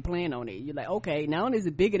say, you didn't plan on it. You're like, okay, not only is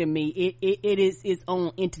it bigger than me, it is its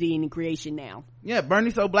own entity in creation now. Yeah,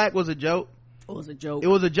 Bernie So Black was a joke. It was a joke. It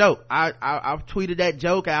was a joke. I tweeted that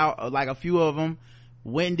joke out, like a few of them,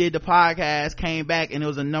 went and did the podcast, came back, and it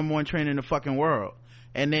was the #1 trend in the fucking world.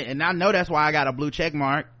 And I know that's why I got a blue check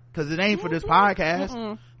mark, because it ain't for this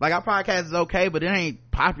podcast. Like, our podcast is okay, but it ain't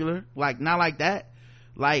popular, like, not like that.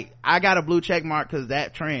 Like, I got a blue check mark because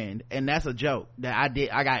that trend, and that's a joke that I did.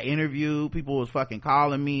 I got interviewed, people was fucking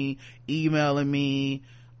calling me, emailing me,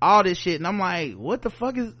 all this shit, and I'm like, what the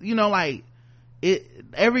fuck is, you know, like,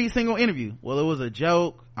 every single interview, well, it was a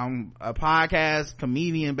joke, I'm a podcast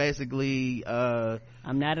comedian basically, I'm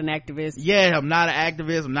not an activist. Yeah, I'm not an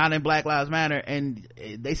activist, I'm not in Black Lives Matter, and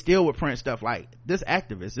they still would print stuff like, this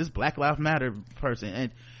activist, this Black Lives Matter person,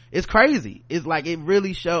 and it's crazy. It's like, it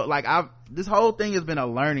really showed, like, this whole thing has been a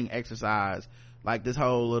learning exercise, like this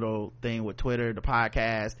whole little thing with Twitter, the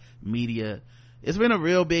podcast, media, it's been a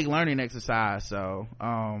real big learning exercise. So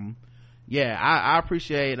yeah, I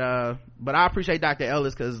appreciate but I appreciate Dr.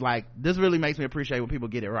 Ellis, because like, this really makes me appreciate when people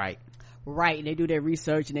get it right. right. They do their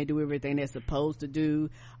research and they do everything they're supposed to do.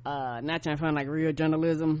 Not trying to find like real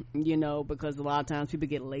journalism, because a lot of times people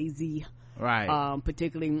get lazy. Right.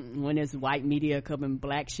 Particularly when it's white media covering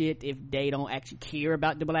black shit. If they don't actually care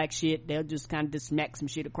about the black shit, they'll just kind of just smack some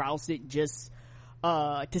shit across it just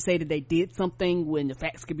to say that they did something when the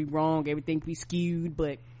facts could be wrong, everything could be skewed,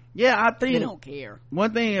 but yeah, I think they don't care.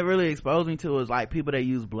 One thing it really exposed me to is like people that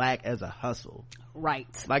use black as a hustle. Right.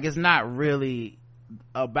 Like it's not really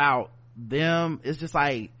about them. It's just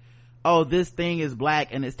like, oh, this thing is black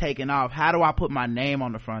and it's taking off. How do I put my name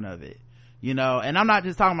on the front of it? And I'm not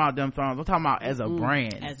just talking about them thrones. I'm talking about as a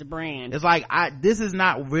brand. As a brand. It's like, this is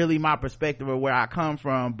not really my perspective of where I come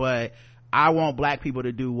from, but I want black people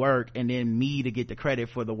to do work and then me to get the credit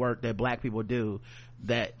for the work that black people do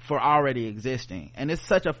that for already existing. And it's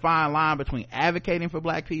such a fine line between advocating for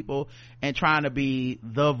black people and trying to be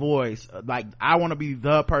the voice. Like, I want to be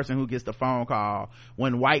the person who gets the phone call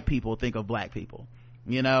when white people think of black people,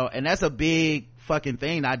 and that's a big fucking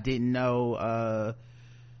thing I didn't know.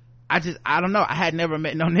 I don't know. I had never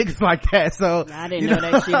met no niggas like that. So I didn't know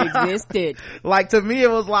that shit existed. Like, to me, it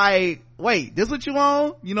was like, wait, this what you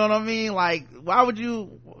want? You know what I mean? Like, why would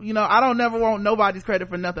you, I don't never want nobody's credit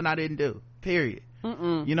for nothing I didn't do. Period.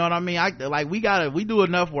 You know what I mean? We do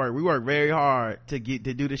enough work. We work very hard to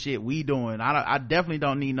do the shit we doing. I definitely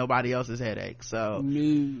don't need nobody else's headache. So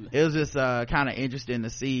it was just, kind of interesting to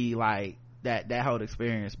see like that whole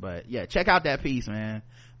experience. But yeah, check out that piece, man.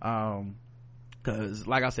 Cause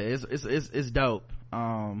like I said, it's dope.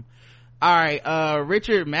 All right,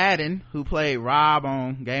 Richard Madden, who played Robb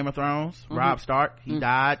on Game of Thrones, Robb Stark, he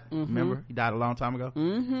died. Remember, he died a long time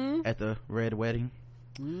ago at the Red Wedding.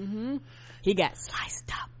 He got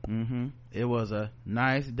sliced up. It was a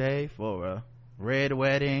nice day for a red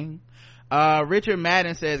wedding. Richard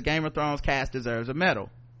Madden says Game of Thrones cast deserves a medal.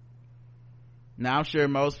 Now, I'm sure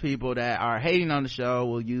most people that are hating on the show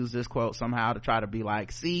will use this quote somehow to try to be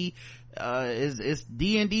like, see, it's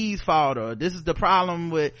D&D's fault, or this is the problem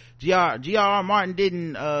with G.R.R. Martin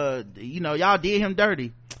didn't, y'all did him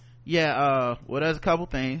dirty. Yeah, well, there's a couple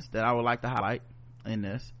things that I would like to highlight in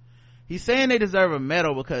this. He's saying they deserve a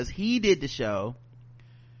medal because he did the show,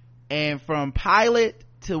 and from pilot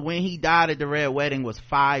to when he died at the Red Wedding was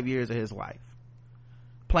 5 years of his life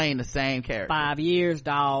playing the same character. 5 years,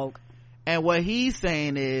 dog. And what he's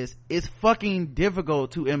saying is, it's fucking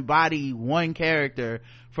difficult to embody one character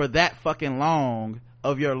for that fucking long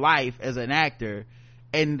of your life as an actor.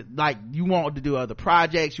 And like, you want to do other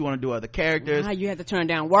projects, you want to do other characters. You have to turn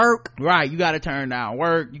down work. Right, you gotta turn down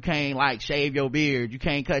work. You can't like shave your beard, you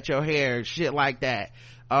can't cut your hair, shit like that.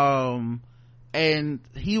 And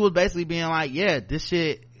he was basically being like, yeah, this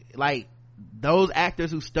shit, like, those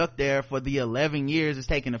actors who stuck there for the 11 years it's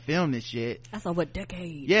taking to film this shit, that's over a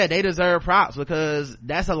decade. Yeah, they deserve props because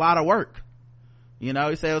that's a lot of work. He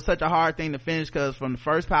said it was such a hard thing to finish because from the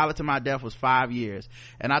first pilot to my death was 5 years,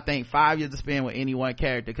 and I think 5 years to spend with any one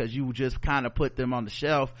character because you just kind of put them on the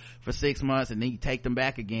shelf for 6 months and then you take them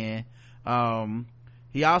back again.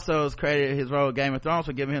 He also has credited his role in Game of Thrones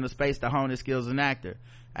for giving him the space to hone his skills as an actor.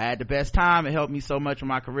 I had the best time. It helped me so much in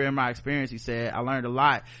my career and my experience, he said. I learned a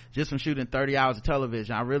lot just from shooting 30 hours of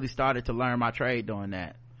television. I really started to learn my trade doing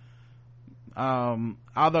that.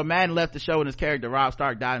 Although Madden left the show when his character Robb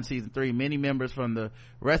Stark died in season 3, many members from the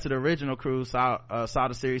rest of the original crew saw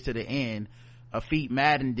the series to the end, a feat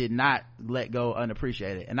Madden did not let go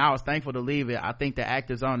unappreciated. And I was thankful to leave it. I think the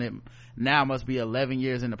actors on it now must be 11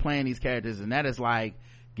 years into playing these characters, and that is like,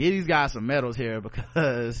 give these guys some medals here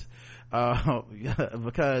because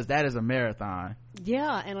that is a marathon.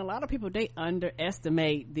 Yeah, and a lot of people, they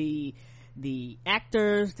underestimate the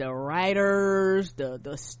actors, the writers,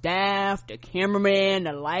 the staff, the cameraman,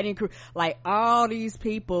 the lighting crew, like all these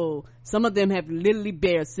people. Some of them have literally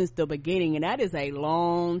been there since the beginning, and that is a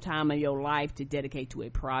long time of your life to dedicate to a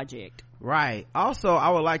project. Right. Also, I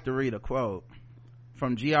would like to read a quote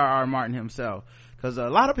from G.R.R. Martin himself, because a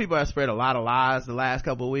lot of people have spread a lot of lies the last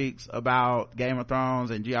couple of weeks about Game of Thrones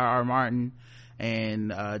and G.R.R. Martin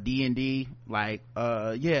and D&D. Like,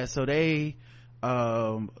 so they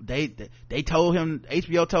told him,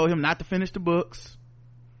 HBO told him not to finish the books.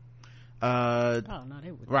 Oh no,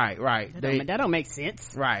 they would. Right. That don't make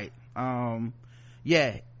sense. Right. The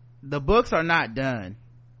books are not done.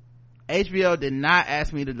 HBO did not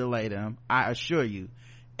ask me to delay them. I assure you,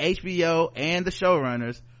 HBO and the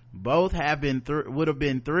showrunners both have been would have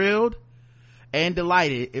been thrilled and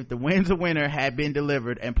delighted if The Winds of Winter had been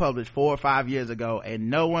delivered and published 4 or 5 years ago, and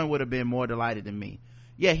no one would have been more delighted than me.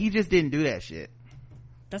 Yeah, he just didn't do that shit.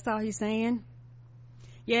 That's all he's saying.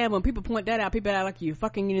 Yeah, when people point that out, people act like you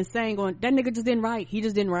fucking insane, going, that nigga just didn't write. He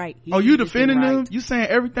just didn't write. Oh, you defending them? You saying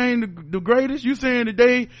everything the greatest? You saying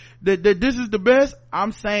today that this is the best?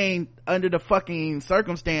 I'm saying under the fucking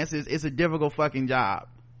circumstances, it's a difficult fucking job.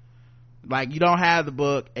 Like, you don't have the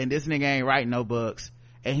book, and this nigga ain't writing no books,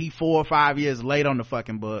 and he 4 or 5 years late on the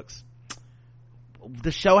fucking books.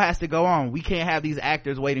 The show has to go on. We can't have these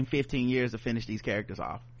actors waiting 15 years to finish these characters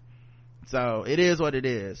off. So it is what it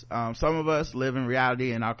is. Some of us live in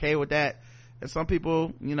reality and are okay with that, and some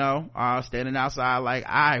people, you know, are standing outside like,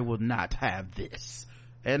 I will not have this.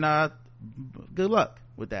 And good luck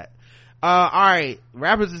with that. All right,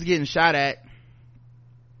 rappers is getting shot at.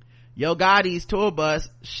 Yo Gotti's tour bus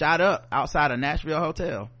shot up outside a Nashville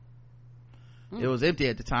hotel. It was empty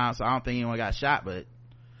at the time, so I don't think anyone got shot, but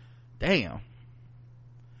damn.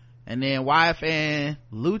 And then YFN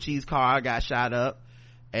Lucci's car got shot up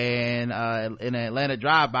and in an Atlanta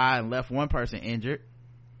drive-by and left one person injured.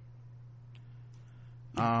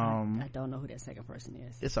 I don't know who that second person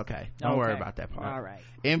is. It's okay, don't worry about that part. All right.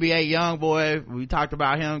 NBA YoungBoy, we talked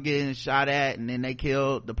about him getting shot at, and then they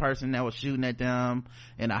killed the person that was shooting at them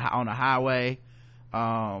on the highway.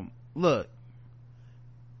 Look,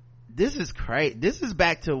 this is crazy. This is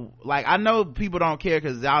back to, like, I know people don't care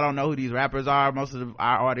because y'all don't know who these rappers are. Most of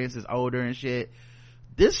our audience is older and shit.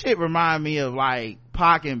 This shit remind me of like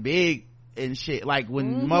Pac and Big and shit, like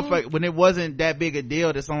when when it wasn't that big a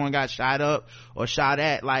deal that someone got shot up or shot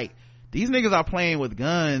at. Like, these niggas are playing with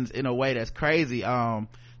guns in a way that's crazy.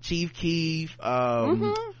 Chief Keef,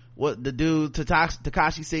 what the dude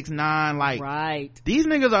Tekashi 6ix9ine, like, right, these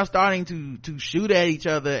niggas are starting to shoot at each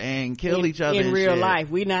other and kill each other in real shit. life.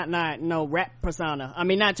 We not no rap persona. I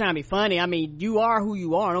mean, not trying to be funny. I mean, you are who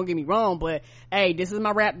you are, don't get me wrong, but hey, this is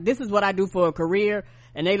my rap, this is what I do for a career.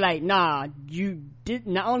 And they like, nah, you did,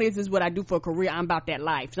 not only is this what I do for a career, I'm about that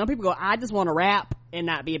life. Some people go, I just want to rap and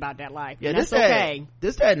not be about that life. Yeah, that's okay.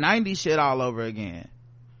 This that 90s shit all over again.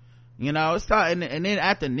 You know, it's and then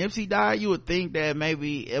after Nipsey died, you would think that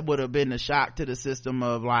maybe it would have been a shock to the system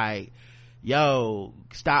of like, yo,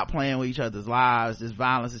 stop playing with each other's lives. This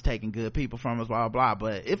violence is taking good people from us, blah, blah, blah.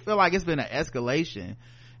 But it feel like it's been an escalation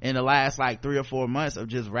in the last like 3 or 4 months of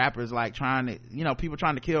just rappers like trying to, you know, people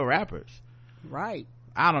trying to kill rappers. Right.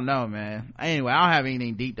 I don't know, man. Anyway, I don't have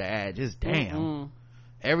anything deep to add. Just damn.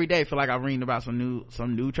 Every day I feel like I'm reading about some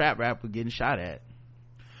new trap rapper getting shot at.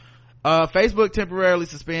 Facebook temporarily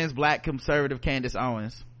suspends black conservative Candace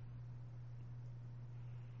Owens.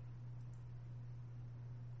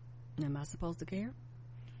 Am I supposed to care?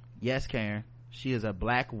 Yes, Karen. She is a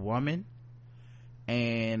black woman,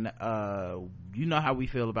 and you know how we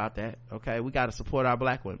feel about that. Okay, we got to support our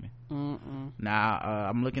black women. Now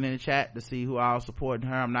I'm looking in the chat to see who all supporting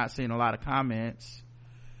her. I'm not seeing a lot of comments.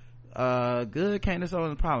 Good, Candace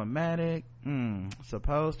Owens problematic.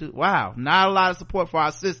 Supposed to. Wow, not a lot of support for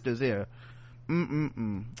our sisters here.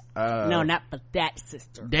 No, not for that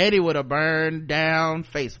sister. Daddy would have burned down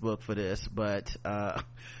Facebook for this, but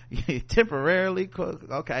temporarily,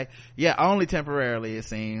 okay, yeah, only temporarily it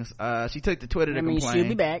seems. She took to Twitter to complain. She'll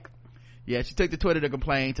be back. Yeah, she took to Twitter to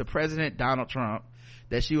complain to President Donald Trump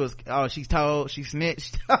that she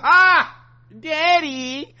snitched.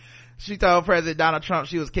 Daddy! She told President Donald Trump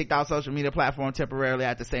she was kicked off social media platform temporarily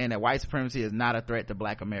after saying that white supremacy is not a threat to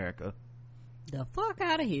black America. The fuck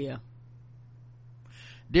out of here.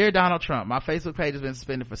 Dear Donald Trump, my Facebook page has been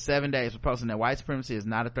suspended for 7 days for posting that white supremacy is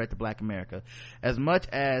not a threat to black America, as much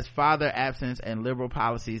as father absence and liberal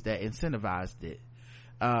policies that incentivized it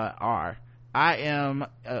are. I am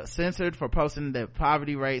censored for posting the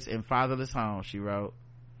poverty rates in fatherless homes, she wrote.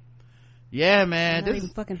 Yeah, man. Not even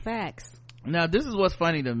fucking facts. Now, this is what's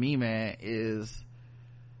funny to me, man, is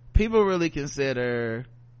people really consider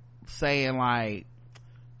saying like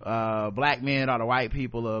black men are the white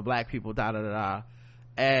people or black people da da da da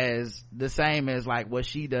as the same as like what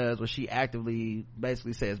she does, where she actively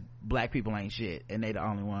basically says black people ain't shit and they the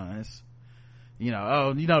only ones. You know,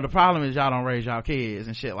 oh, you know, the problem is y'all don't raise y'all kids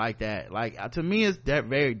and shit like that. Like, to me, it's that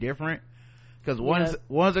very different, because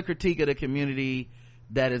one's a critique of the community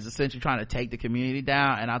that is essentially trying to take the community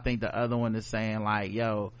down, and I think the other one is saying like,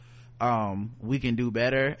 yo, we can do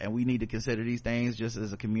better and we need to consider these things just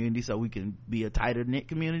as a community so we can be a tighter knit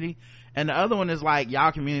community. And the other one is like,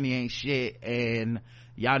 y'all community ain't shit and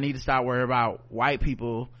y'all need to stop worrying about white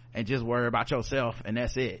people and just worry about yourself, and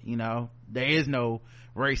that's it. You know, there is no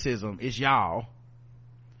racism, it's y'all.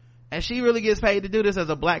 And she really gets paid to do this as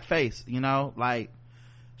a black face, you know, like,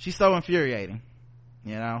 she's so infuriating.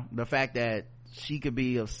 You know, the fact that she could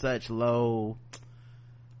be of such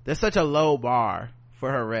there's such a low bar for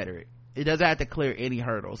her rhetoric. It doesn't have to clear any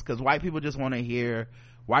hurdles, because white people just want to hear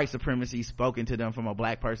white supremacy spoken to them from a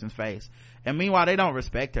black person's face. And meanwhile, they don't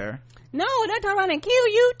respect her. No, they'll turn around and kill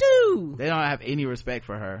you too. They don't have any respect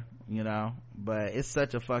for her, you know. But it's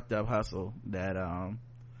such a fucked up hustle that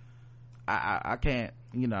I can't,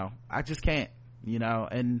 you know, I just can't, you know.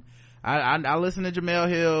 And I listened to Jemele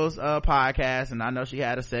Hill's podcast, and I know she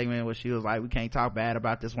had a segment where she was like, we can't talk bad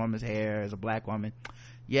about this woman's hair as a black woman.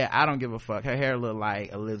 Yeah, I don't give a fuck. Her hair looked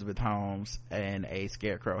like Elizabeth Holmes and a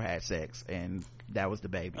scarecrow had sex, and that was the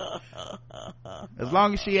baby. As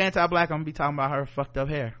long as she anti-black, I'm gonna be talking about her fucked up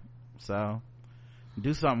hair. So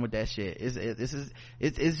do something with that shit.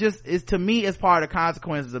 It's to me, it's part of the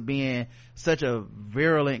consequences of being such a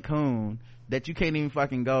virulent coon that you can't even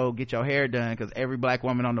fucking go get your hair done because every black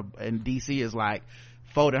woman in DC is like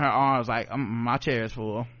folding her arms like, my chair is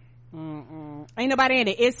full. Ain't nobody in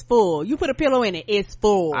it. It's full. You put a pillow in it, it's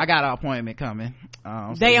full. I got an appointment coming.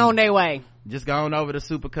 They on their way. Just going over to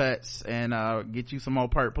Supercuts and get you some more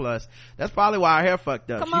Pert Plus. That's probably why her hair fucked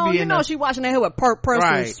up. Come on, you know she washing her hair with Pert Plus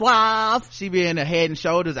and Suave. She be in the Head and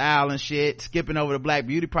Shoulders aisle and shit, skipping over the black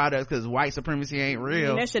beauty products because white supremacy ain't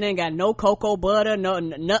real. That shit ain't got no cocoa butter,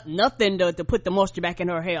 nothing to put the moisture back in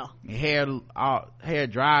her hair. Hair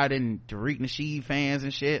dried in Tariq Nasheed fans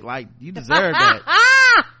and shit. Like, you deserve that.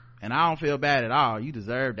 And I don't feel bad at all. You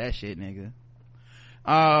deserve that shit, nigga.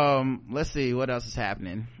 Let's see what else is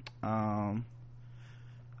happening.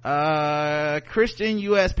 Christian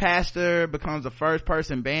U.S. pastor becomes the first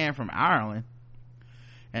person banned from Ireland.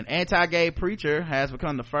 An anti-gay preacher has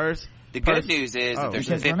become the first. The good news is that there's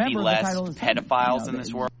 50 less pedophiles in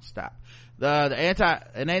this world. Stop.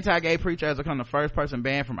 An anti-gay preacher has become the first person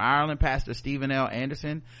banned from Ireland. Pastor Stephen L.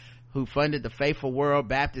 Anderson, who funded the Faithful World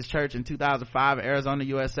Baptist Church in 2005 in Arizona,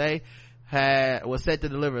 USA, was set to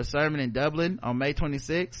deliver a sermon in Dublin on May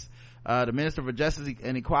 26th. The Minister for Justice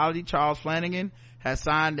and Equality, Charles Flanagan, has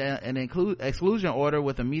signed an exclusion order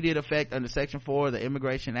with immediate effect under Section 4 of the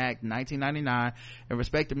Immigration Act 1999 in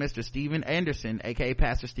respect to Mr. Stephen Anderson, aka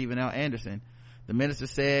Pastor Stephen L. Anderson. The minister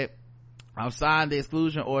said, I've signed the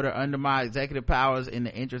exclusion order under my executive powers in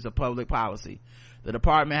the interest of public policy. The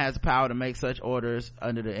department has the power to make such orders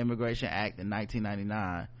under the Immigration Act in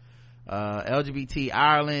 1999. LGBT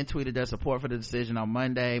Ireland tweeted their support for the decision on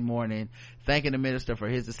Monday morning, thanking the minister for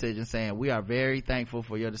his decision, saying, we are very thankful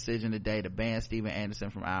for your decision today to ban Stephen Anderson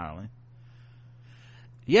from Ireland.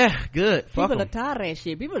 Yeah, good. People are tired of that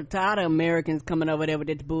shit. People are tired of Americans coming over there with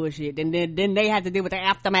this bullshit. And then they have to deal with the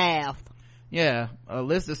aftermath. Yeah, a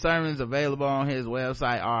list of sermons available on his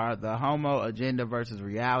website are The Homo Agenda versus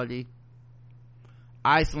Reality,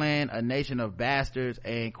 Iceland, A Nation of Bastards,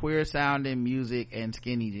 and Queer Sounding Music and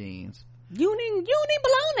Skinny Jeans. You don't even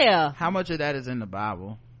belong there. How much of that is in the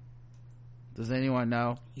Bible? Does anyone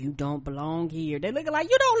know? You don't belong here. They looking like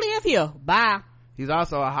you don't live here. Bye. He's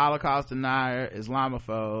also a Holocaust denier,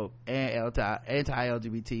 Islamophobe, and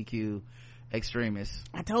anti-LGBTQ extremist.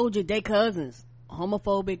 I told you, they cousins.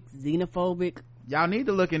 Homophobic, xenophobic. Y'all need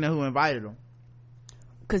to look into who invited him.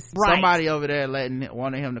 Somebody over there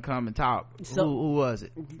wanted him to come and talk. So, who was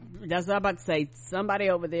it? That's what I'm about to say. Somebody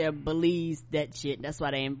over there believes that shit. That's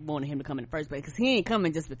why they wanted him to come in the first place, because he ain't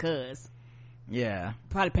coming just because. Yeah,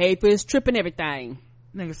 probably paid for his trip and everything.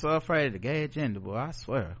 Niggas so afraid of the gay agenda, boy. I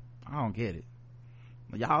swear, I don't get it.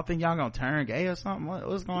 Y'all think y'all gonna turn gay or something?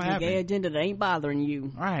 What's gonna happen? Gay agenda that ain't bothering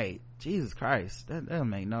you, right? Jesus Christ, that don't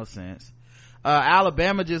make no sense.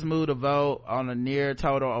 Alabama just moved a vote on a near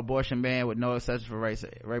total abortion ban with no exception for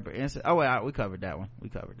rape or incest. Oh wait, we covered that one.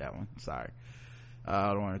 Sorry.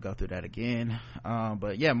 I don't want to go through that again.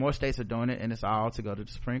 But yeah, more states are doing it, and it's all to go to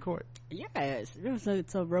the Supreme Court. Yes,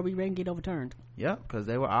 so Roe v. Wade can get overturned. Yep, because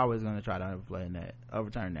they were always going to try to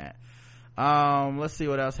overturn that. Let's see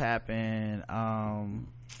what else happened.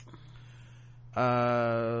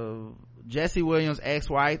 Jesse Williams'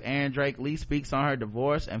 ex-wife Erin Drake Lee speaks on her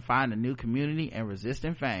divorce and find a new community and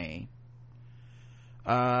resisting fame.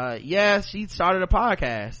 Yeah, she started a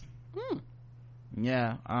podcast.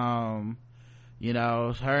 Yeah, you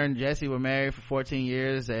know, her and Jesse were married for 14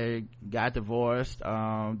 years. They got divorced.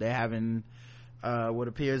 They're having what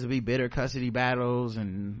appears to be bitter custody battles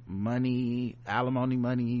and alimony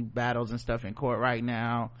money battles and stuff in court right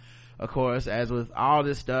now. Of course, as with all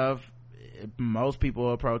this stuff, most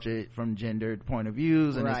people approach it from gendered point of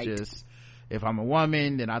views, and right. It's just, if I'm a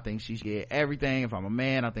woman, then I think she should get everything. If I'm a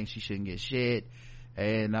man, I think she shouldn't get shit.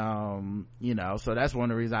 And you know, so that's one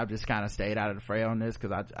of the reasons I've just kind of stayed out of the fray on this,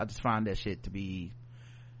 because I just find that shit to be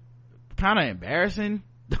kind of embarrassing.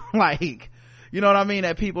 Like, you know what I mean,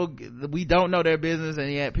 that we don't know their business,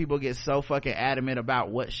 and yet people get so fucking adamant about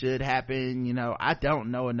what should happen. You know, I don't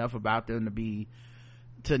know enough about them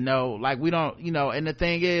to know, like, we don't, you know. And the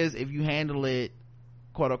thing is, if you handle it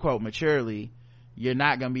quote unquote maturely, you're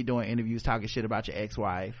not gonna be doing interviews talking shit about your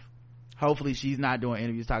ex-wife. Hopefully she's not doing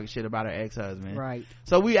interviews talking shit about her ex-husband. Right.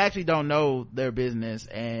 So we actually don't know their business,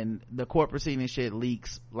 and the court proceeding shit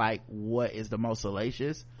leaks like what is the most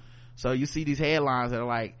salacious. So you see these headlines that are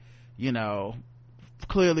like, you know,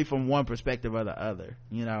 clearly from one perspective or the other,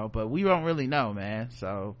 you know, but we don't really know, man.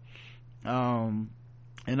 So and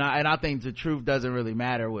I think the truth doesn't really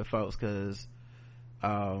matter with folks, because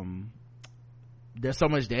there's so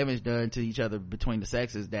much damage done to each other between the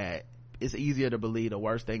sexes that it's easier to believe the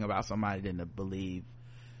worst thing about somebody than to believe,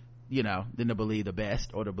 you know, than to believe the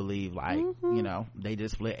best, or to believe like, you know, they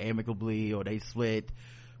just split amicably, or they split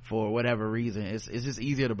for whatever reason. It's just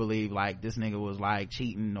easier to believe like this nigga was like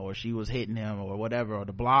cheating, or she was hitting him, or whatever, or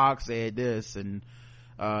the blog said this, and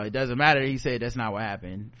it doesn't matter, he said that's not what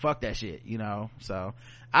happened. Fuck that shit, you know. So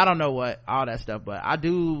I don't know what all that stuff, but I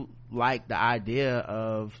do like the idea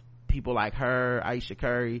of people like her, Aisha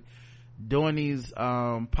Curry, doing these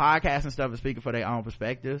podcasts and stuff and speaking for their own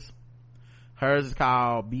perspectives. Hers is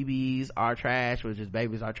called BBs Are Trash, which is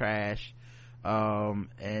Babies Are Trash, and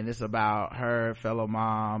it's about her fellow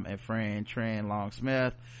mom and friend Tren Long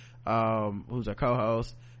Smith, who's her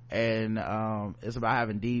co-host, and it's about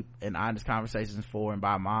having deep and honest conversations for and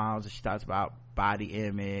by moms. And she talks about body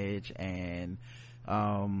image and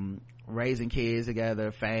raising kids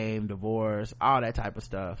together, fame, divorce, all that type of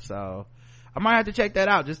stuff. So I might have to check that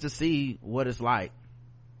out just to see what it's like,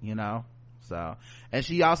 you know. So, and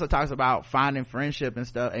she also talks about finding friendship and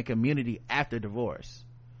stuff and community after divorce,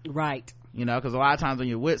 right? You know, because a lot of times when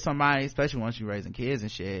you're with somebody, especially once you're raising kids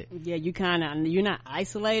and shit, yeah, you're not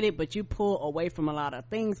isolated, but you pull away from a lot of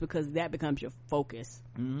things because that becomes your focus.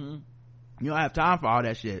 You don't have time for all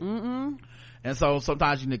that shit. And so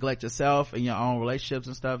sometimes you neglect yourself and your own relationships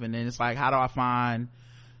and stuff, and then it's like, how do I find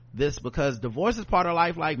this? Because divorce is part of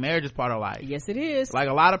life, like marriage is part of life. Yes, it is. Like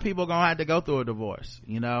a lot of people gonna have to go through a divorce,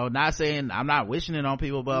 you know. Not saying, I'm not wishing it on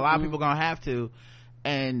people, but a lot of people gonna have to,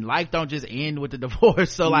 and life don't just end with the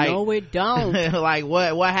divorce. So like, no, it don't. Like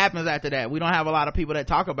what happens after that? We don't have a lot of people that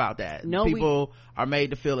talk about that. No, people are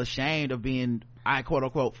made to feel ashamed of being, I quote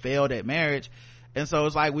unquote failed at marriage. And so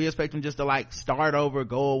it's like we expect them just to like start over,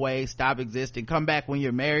 go away, stop existing, come back when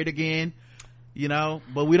you're married again, you know.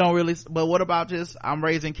 But we don't really, but what about just, I'm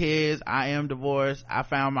raising kids, I am divorced, I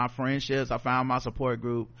found my friendships, I found my support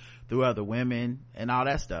group through other women and all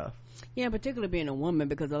that stuff. Yeah, particularly being a woman,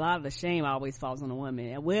 because a lot of the shame always falls on the women.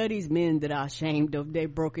 And where are these men that are ashamed of their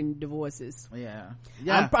broken divorces? Yeah.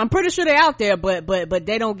 I'm pretty sure they're out there, but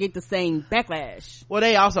they don't get the same backlash. Well,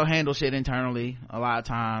 they also handle shit internally a lot of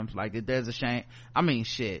times. Like, if there's a shame, I mean,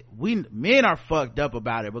 shit, men are fucked up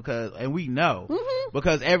about it, and we know,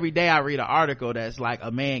 because every day I read an article that's like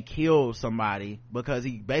a man killed somebody because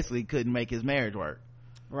he basically couldn't make his marriage work.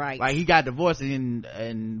 Right. Like, he got divorced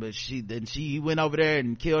but she went over there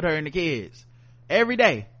and killed her and the kids every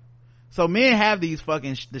day. So men have these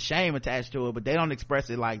fucking the shame attached to it, but they don't express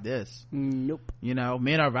it like this. Nope. You know,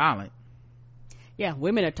 men are violent. Yeah,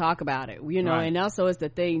 women will talk about it, you know. Right. And also it's the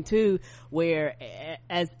thing too where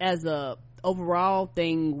as a overall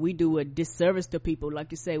thing, we do a disservice to people,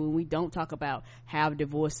 like you say, when we don't talk about how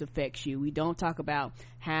divorce affects you. We don't talk about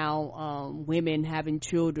how women having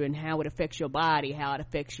children, how it affects your body, how it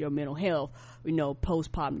affects your mental health, you know,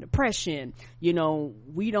 postpartum depression. You know,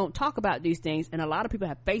 we don't talk about these things, and a lot of people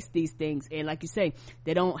have faced these things, and like you say,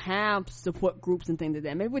 they don't have support groups and things like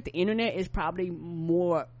that. Maybe with the internet, it's probably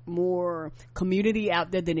more community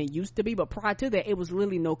out there than it used to be, but prior to that, it was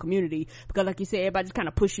really no community, because like you said, everybody just kind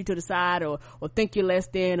of push you to the side, or think you're less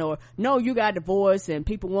than, or no, you got divorced, and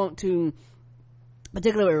people want to,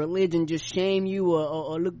 particularly religion, just shame you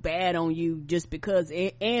or look bad on you just because.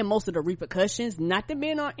 And most of the repercussions, not that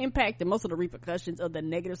men aren't impacted, most of the repercussions of the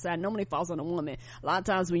negative side normally falls on a woman. A lot of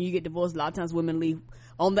times when you get divorced, a lot of times women leave,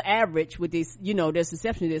 on the average, with this, you know, there's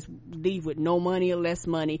exceptions, this leave with no money or less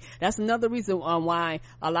money. That's another reason why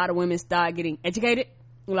a lot of women start getting educated.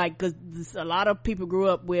 Like, cause a lot of people grew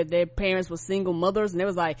up where their parents were single mothers, and it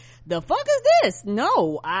was like, the fuck is this?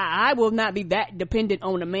 No, I will not be that dependent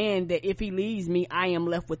on a man that if he leaves me, I am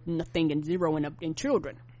left with nothing and zero in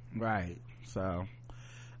children. Right. So,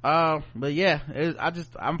 but yeah,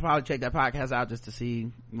 I'm probably check that podcast out just to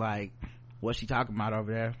see like what she talking about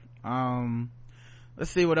over there.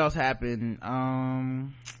 Let's see what else happened.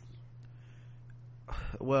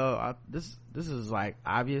 Well, this is like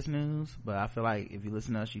obvious news, but I feel like if you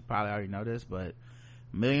listen to us, you probably already know this, but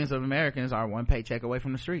millions of Americans are one paycheck away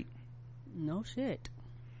from the street. No shit.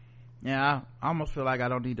 Yeah, I almost feel like I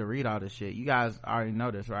don't need to read all this shit. You guys already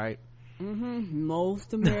know this, right?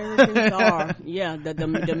 Most Americans are. Yeah,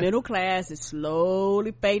 the middle class is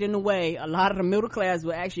slowly fading away. A lot of the middle class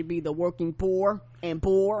will actually be the working poor and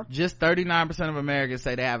poor. Just 39% of Americans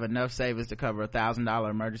say they have enough savings to cover $1,000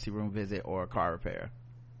 emergency room visit or a car repair.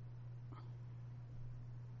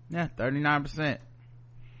 Yeah, 39%.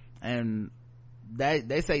 And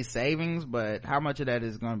they say savings, but how much of that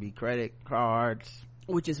is going to be credit cards,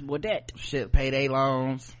 which is what that shit, payday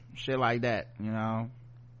loans, shit like that, you know.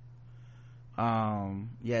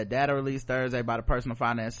 Data released Thursday by the personal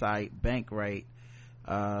finance site Bankrate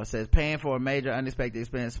says paying for a major unexpected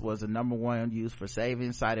expense was the number one use for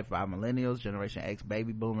savings, cited by millennials, Generation X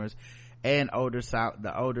baby boomers, and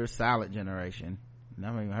the older silent generation.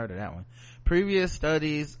 Never even heard of that one. Previous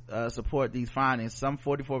studies support these findings. Some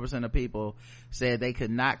 44% of people said they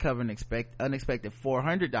could not cover an unexpected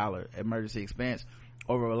 $400 emergency expense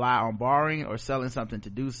or rely on borrowing or selling something to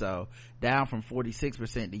do so, down from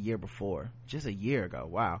 46% the year before, just a year ago.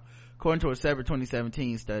 Wow. According to a separate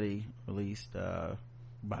 2017 study released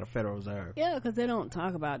by the Federal Reserve. Yeah, because they don't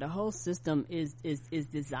talk about the whole system is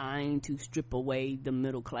designed to strip away the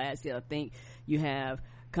middle class. Yeah, I think you have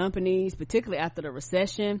companies, particularly after the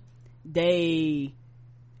recession, a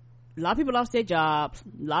lot of people lost their jobs.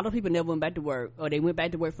 A lot of people never went back to work, or they went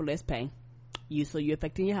back to work for less pay. So you're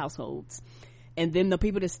affecting your households. And then the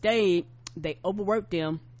people that stayed, they overworked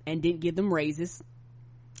them and didn't give them raises,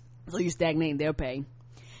 so you're stagnating their pay.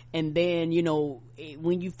 And then, you know,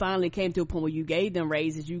 when you finally came to a point where you gave them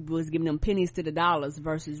raises, you was giving them pennies to the dollars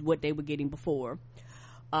versus what they were getting before.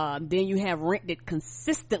 Then you have rent that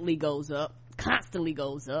constantly goes up,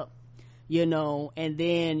 you know. And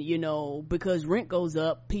then, you know, because rent goes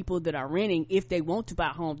up, people that are renting, if they want to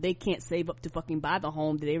buy a home, they can't save up to fucking buy the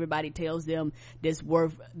home that everybody tells them that's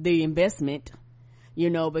worth the investment, you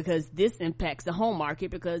know, because this impacts the home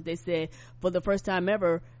market, because they said for the first time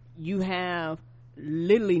ever, you have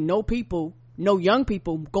literally no young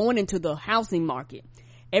people going into the housing market.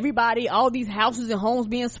 Everybody, all these houses and homes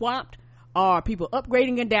being swapped are people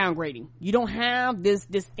upgrading and downgrading. You don't have this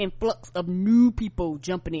influx of new people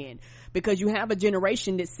jumping in, because you have a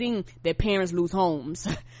generation that's seen their parents lose homes,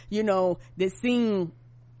 you know, that's seen,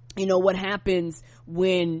 you know, what happens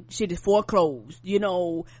when shit is foreclosed. You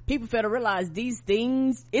know, people fail to realize these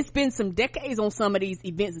things, it's been some decades on some of these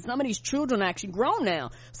events, and some of these children are actually grown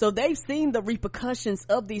now, so they've seen the repercussions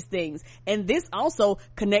of these things. And this also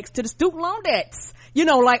connects to the student loan debts, you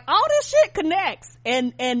know, like all this shit connects,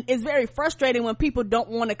 and it's very frustrating when people don't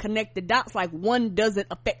want to connect the dots, like one doesn't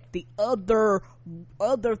affect the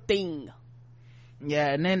other thing.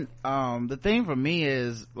 Yeah. And then the thing for me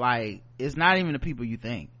is, like, it's not even the people you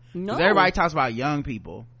think. No, everybody talks about young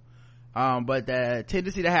people, but the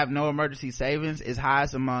tendency to have no emergency savings is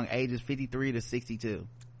highest among ages 53 to 62.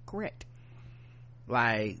 Correct.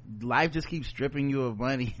 Like, life just keeps stripping you of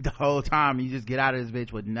money the whole time. You just get out of this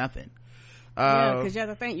bitch with nothing. Yeah, because you have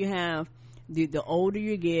to think, you have the older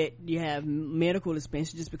you get, you have medical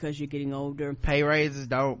expenses just because you're getting older. Pay raises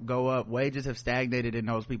don't go up. Wages have stagnated in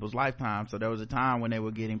those people's lifetime. So there was a time when they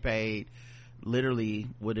were getting paid, literally,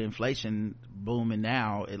 with inflation booming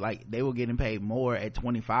now, like they were getting paid more at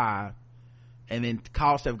 25, and then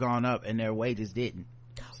costs have gone up and their wages didn't.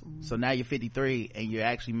 So now you're 53 and you're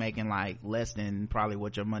actually making like less than probably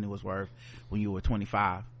what your money was worth when you were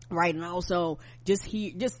 25. Right. And also just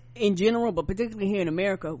in general, but particularly here in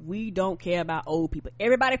America, we don't care about old people.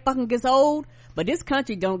 Everybody fucking gets old, but this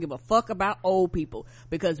country don't give a fuck about old people,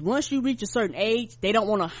 because once you reach a certain age, they don't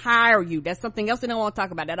want to hire you. That's something else they don't want to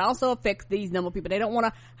talk about. That also affects these number of people. They don't want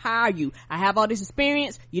to hire you. I have all this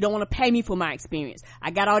experience, you don't want to pay me for my experience.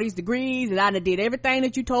 I got all these degrees and I did everything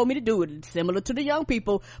that you told me to do. It's similar to the young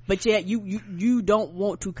people, but yet you don't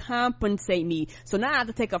want to compensate me. So now I have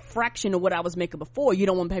to take a fraction of what I was making before. You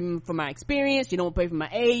don't want to pay me for my experience, you don't want to pay for my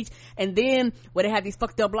age. And then where they have these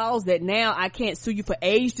fucked up laws that now I can't sue you for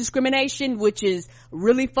age discrimination, which is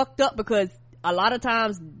really fucked up, because a lot of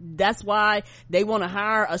times that's why they want to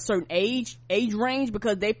hire a certain age range,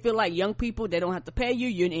 because they feel like young people, they don't have to pay you,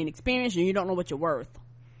 you're inexperienced and you don't know what you're worth.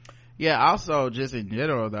 Yeah. Also, just in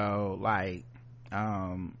general though, like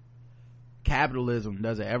capitalism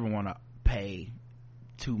doesn't ever want to pay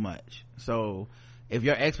too much. So if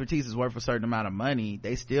your expertise is worth a certain amount of money,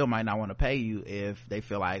 they still might not want to pay you if they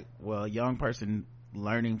feel like, well, a young person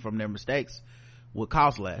learning from their mistakes would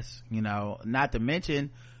cost less, you know. Not to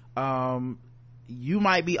mention, you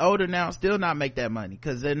might be older now, still not make that money,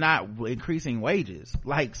 because they're not increasing wages.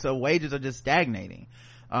 Like, so wages are just stagnating.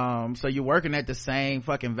 So you're working at the same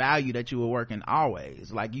fucking value that you were working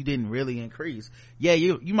always. Like, you didn't really increase. Yeah,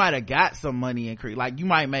 you might have got some money increase. Like, you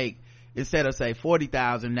might make, instead of say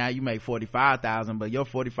 40,000, now you make 45,000, but your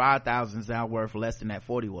 45,000 is now worth less than that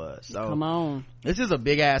 40 was. So come on, this is a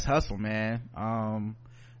big ass hustle, man.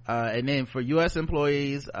 And then for U.S.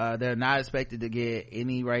 employees, they're not expected to get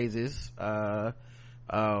any raises. The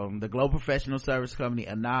global professional service company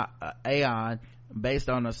Aon, based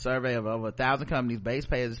on a survey of over 1,000 companies, base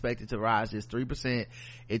pay is expected to rise just 3%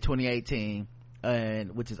 in 2018,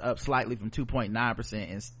 and which is up slightly from 2.9%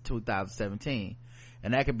 in 2017.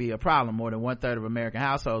 And that could be a problem. More than 1/3 of American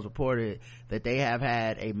households reported that they have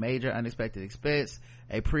had a major unexpected expense,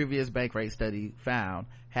 a previous Bankrate study found.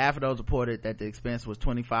 Half of those reported that the expense was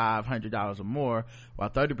 $2,500 or more, while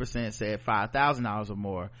 30% said $5,000 or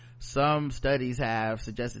more. Some studies have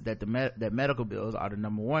suggested that that medical bills are the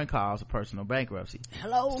number one cause of personal bankruptcy.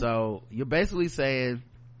 Hello. So you're basically saying,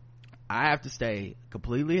 I have to stay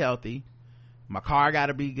completely healthy, my car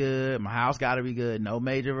gotta be good, my house gotta be good, no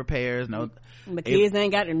major repairs, the kids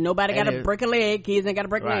ain't got, nobody gotta break a leg, kids ain't gotta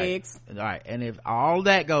break legs. Right. And if all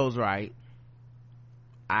that goes right,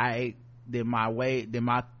 then my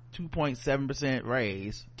 2.7%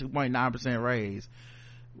 raise, 2.9% raise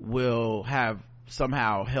will have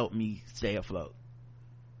somehow helped me stay afloat.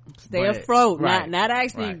 Right, not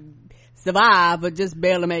actually survive, but just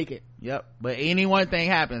barely make it. Yep. But any one thing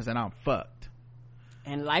happens and I'm fucked.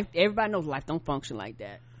 And life, everybody knows life don't function like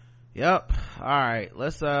that. Yep. All right,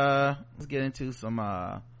 let's get into some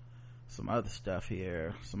other stuff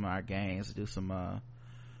here, some of our games. Do some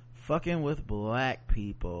fucking with black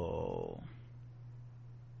people.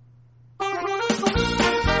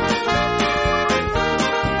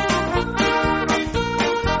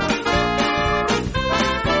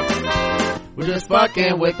 We're just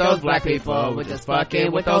fucking with those black people. We're just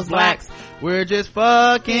fucking with those blacks. We're just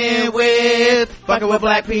fucking with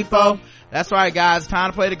black people. That's right, guys. It's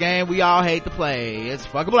time to play the game we all hate to play. It's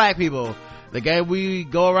fucking black people. The game we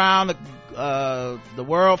go around the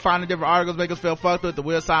world finding different articles make us feel fucked with. The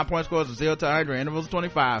wheel sign point scores of 0 to 100, intervals of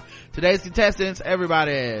 25. Today's contestants,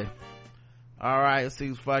 everybody. All right, let's see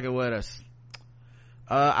who's fucking with us.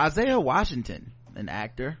 Isaiah Washington, an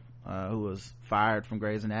actor who was fired from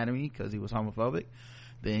Grey's Anatomy because he was homophobic.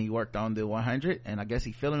 Then he worked on the 100, and I guess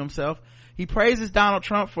he's feeling himself. He praises Donald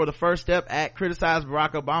Trump for the First Step Act, criticized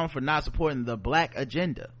Barack Obama for not supporting the black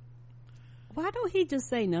agenda. Why don't he just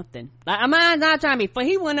say nothing? Like, I'm not trying to be, but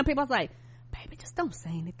he one of the people that's like, baby, just don't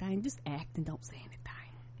say anything, just act and don't say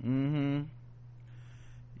anything.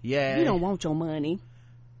 Yeah, you don't want your money.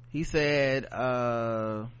 He said,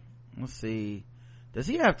 let's see, does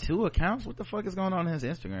he have 2 accounts? What the fuck is going on in his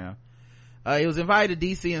Instagram? He was invited to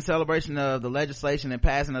DC in celebration of the legislation and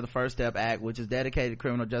passing of the First Step Act, which is dedicated to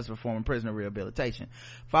criminal justice reform and prisoner rehabilitation.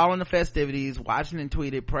 Following the festivities, Washington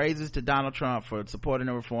tweeted praises to Donald Trump for supporting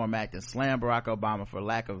the Reform Act and slammed Barack Obama for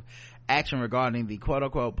lack of action regarding the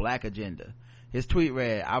quote-unquote black agenda. His tweet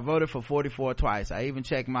read, I voted for 44 twice. I even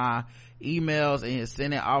checked my emails in his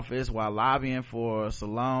Senate office while lobbying for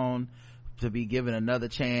Salon to be given another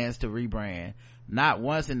chance to rebrand. Not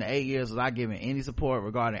once in the 8 years was I given any support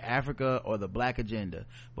regarding Africa or the black agenda,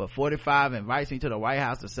 but 45 invites me to the White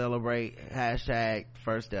House to celebrate hashtag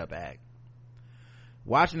First Step Act.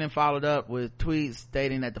 Washington followed up with tweets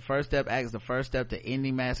stating that the First Step Act is the first step to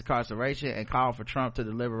ending mass incarceration and called for Trump to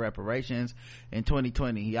deliver reparations in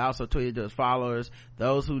 2020. He also tweeted to his followers,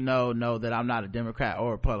 those who know that I'm not a Democrat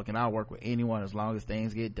or Republican. I'll work with anyone as long as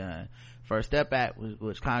things get done. First Step Act,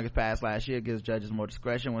 which Congress passed last year, gives judges more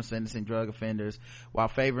discretion when sentencing drug offenders while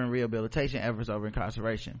favoring rehabilitation efforts over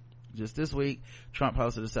incarceration. Just this week, Trump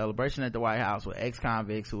hosted a celebration at the White House with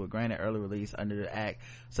ex-convicts who were granted early release under the act,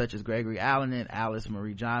 such as Gregory Allen and Alice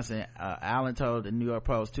Marie Johnson. Allen told the New York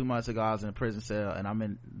Post 2 months ago, I was in a prison cell and I'm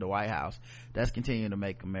in the White House. That's continuing to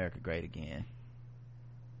make America great again.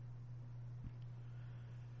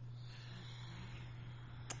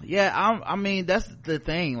 Yeah, I mean, that's the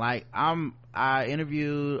thing. Like, I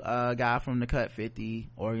interviewed a guy from the Cut 50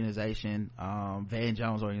 organization, Van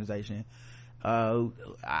Jones organization.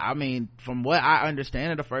 I mean, from what I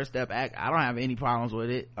understand of the First Step Act, I don't have any problems with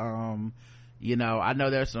it. You know, I know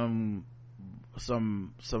there's some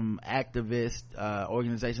activist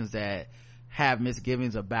organizations that have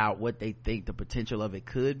misgivings about what they think the potential of it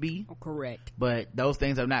could be. Correct. But those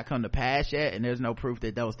things have not come to pass yet, and there's no proof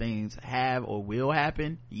that those things have or will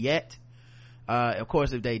happen yet. Of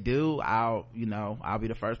course, if they do, I'll be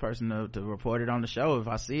the first person to report it on the show if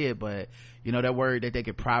I see it. But they're worried that they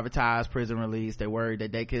could privatize prison release. They're worried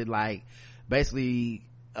that they could basically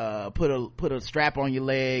put a strap on your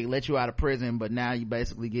leg, let you out of prison, but now you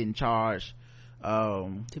basically getting charged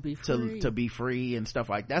to be free and stuff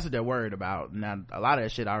like that's what they're worried about. Now a lot of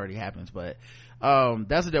that shit already happens, but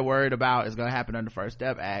that's what they're worried about is going to happen under the First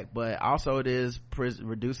Step Act. But also it is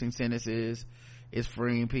reducing sentences, it's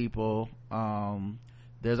freeing people.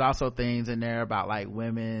 There's also things in there about like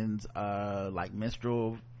women's like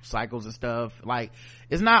menstrual cycles and stuff. Like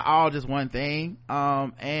it's not all just one thing.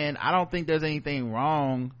 And I don't think there's anything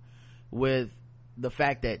wrong with the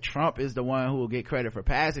fact that Trump is the one who will get credit for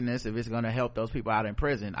passing this if it's going to help those people out in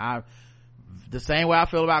prison. The same way I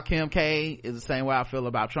feel about Kim K is the same way I feel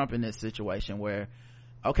about Trump in this situation, where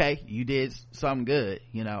okay, you did something good,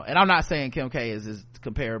 you know. And I'm not saying Kim K is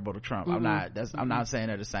comparable to Trump. I'm not saying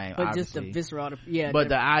they're the same, but obviously. Just the visceral, but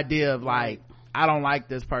the idea of like, I don't like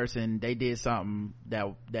this person, they did something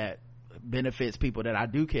that benefits people that I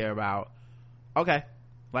do care about. Okay,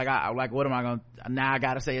 like what am I gonna, now I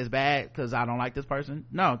gotta say it's bad because I don't like this person?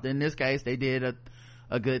 No, in this case they did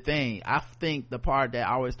a good thing. I think the part that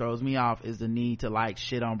always throws me off is the need to like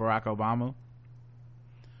shit on Barack Obama,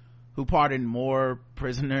 who pardoned more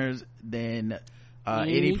prisoners than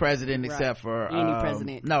any president except for any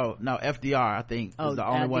president. No, FDR I think was the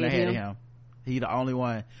only one ahead of him. He the only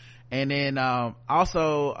one. And then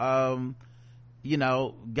also you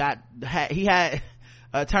know, he had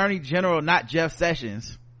Attorney General, not Jeff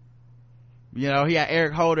Sessions, you know, he had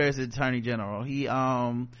Eric Holder as Attorney General. He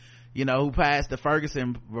you know, who passed the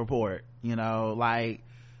Ferguson report, you know, like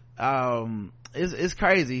it's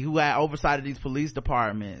crazy, who had oversight of these police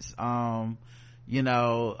departments. You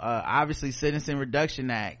know, obviously Sentencing Reduction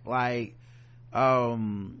Act, like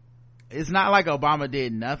it's not like Obama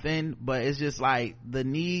did nothing, but it's just like the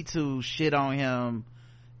need to shit on him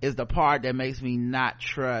is the part that makes me not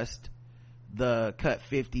trust the cut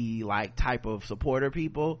 50 like type of supporter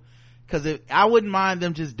people. Because I wouldn't mind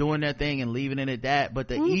them just doing their thing and leaving it at that, but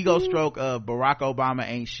the ego stroke of Barack Obama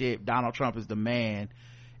ain't shit, Donald Trump is the man,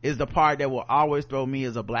 is the part that will always throw me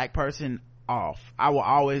as a black person off. I will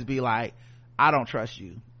always be like, I don't trust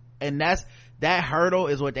you. And that hurdle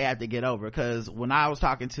is what they have to get over. Because when I was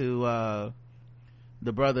talking to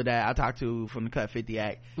the brother that I talked to from the Cut 50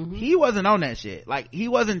 Act, he wasn't on that shit. Like, he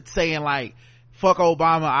wasn't saying like, fuck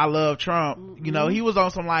Obama, I love Trump. You know, he was on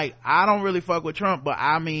some like, I don't really fuck with Trump, but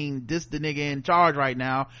I mean, this the nigga in charge right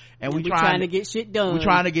now, and we trying to get shit done. We're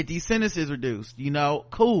trying to get these sentences reduced, you know.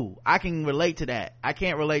 Cool, I can relate to that. I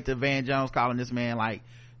can't relate to Van Jones calling this man like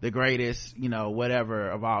the greatest, you know, whatever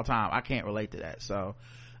of all time. I can't relate to that. So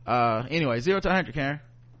anyway, 0 to 100, Karen.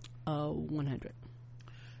 100.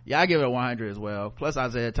 Yeah, I give it a 100 as well. Plus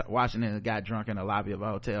Isaiah Washington got drunk in the lobby of a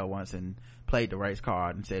hotel once and played the race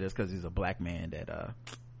card and said it's because he's a black man that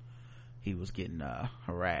he was getting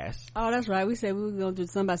harassed. Oh, that's right, we said we were gonna do,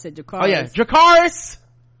 somebody said Dracarys. Oh yeah,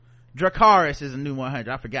 Dracarys is a new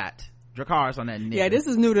 100. I forgot Dracarys on that nigga. Yeah, this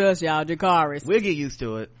is new to us, y'all. Dracarys, we'll get used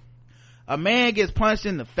to it. A man gets punched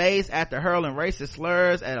in the face after hurling racist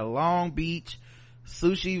slurs at a Long Beach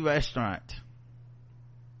sushi restaurant.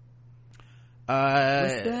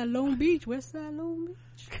 West Side Long Beach. West Side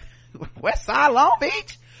Long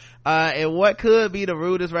Beach. And what could be the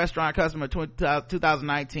rudest restaurant customer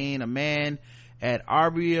 2019, a man at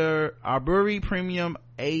Arbury Premium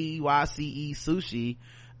AYCE Sushi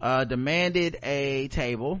demanded a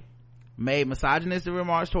table, made misogynistic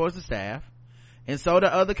remarks towards the staff,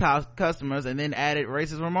 insulted other customers, and then added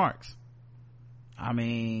racist remarks. I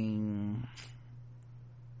mean,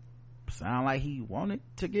 sound like he wanted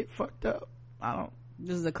to get fucked up.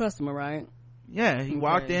 This is a customer, right? Yeah, he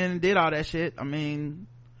walked in and did all that shit. I mean,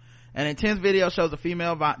 an intense video shows a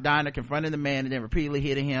female diner confronting the man and then repeatedly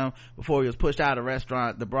hitting him before he was pushed out of the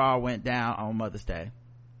restaurant. The brawl went down on Mother's Day.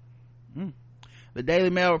 The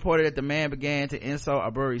Daily Mail reported that the man began to insult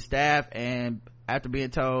Arbury staff and after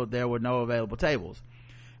being told there were no available tables.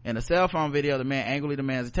 In a cell phone video, the man angrily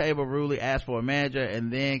demands a table, rudely asks for a manager,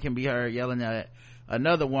 and then can be heard yelling at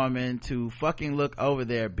another woman to fucking look over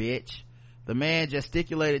there, bitch. The man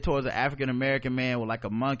gesticulated towards an African American man with like a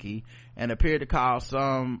monkey and appeared to call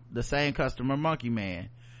the same customer Monkey Man.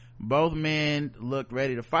 Both men looked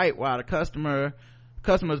ready to fight while the customers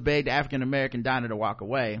begged the African American diner to walk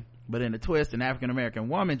away. But in a twist, an African American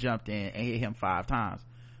woman jumped in and hit him 5 times.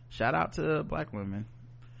 Shout out to black women.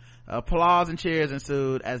 Applause and cheers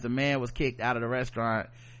ensued as the man was kicked out of the restaurant.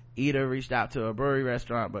 Ida reached out to a Burry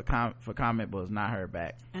restaurant for comment, but was not heard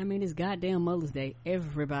back. I mean, it's goddamn Mother's Day.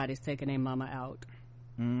 Everybody's taking their mama out.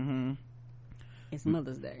 It's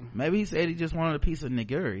Mother's Day. Maybe he said he just wanted a piece of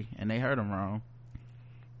nigiri and they heard him wrong.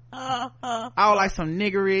 I would like some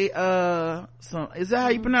nigiri. Is that how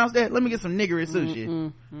you pronounce that? Let me get some nigiri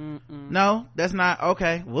sushi. No, that's not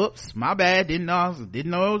okay. Whoops, my bad. Didn't know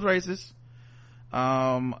it was racist.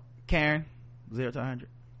 Karen, 0 to 100?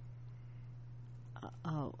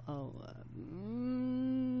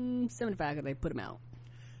 75 because they put him out.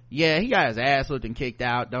 Yeah, he got his ass whipped and kicked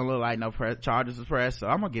out. Don't look like no charges was pressed, so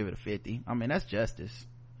I'm gonna give it a 50. I mean, that's justice.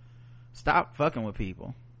 Stop fucking with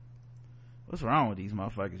people. What's wrong with these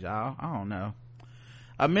motherfuckers, y'all? I don't know.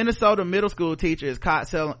 A Minnesota middle school teacher is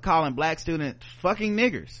caught calling black students fucking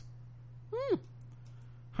niggers.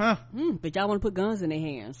 But y'all want to put guns in their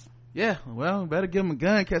hands. Yeah, well, better give them a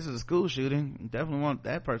gun in case of a school shooting. Definitely want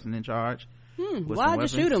that person in charge. Why'd you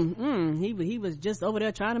shoot him? He was just over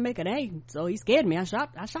there trying to make an A, so he scared me. I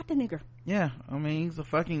shot the nigger. Yeah, I mean, he's a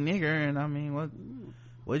fucking nigger, and I mean,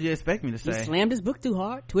 what'd you expect me to say? He slammed his book too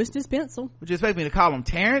hard, twisted his pencil. Would you expect me to call him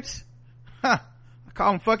Terrence? I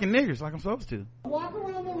call him fucking niggers like I'm supposed to. Walk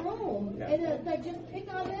around the room and they just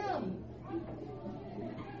pick on them.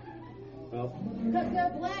 Well, because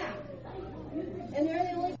they're black, and they're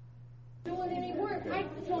the only doing any work.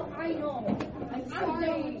 I know. I'm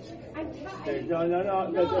sorry. No.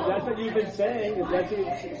 That's what you've been saying. That's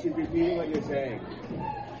what she's repeating what you're saying.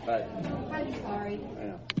 But I'm sorry. I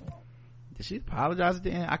know. Did she apologize at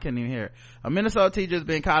the end? I couldn't even hear it. A Minnesota teacher has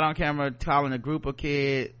been caught on camera calling a group of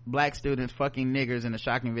black students fucking niggers in a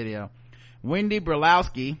shocking video. Wendy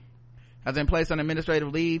Brolowski has been placed on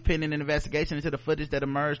administrative leave pending an investigation into the footage that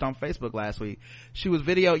emerged on Facebook last week. She was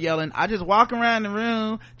videoed yelling, "I just walk around the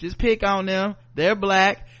room, just pick on them. They're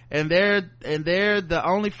black and they're the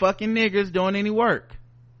only fucking niggers doing any work."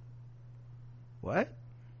 What?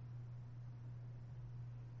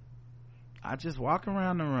 I just walk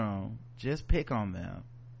around the room, just pick on them.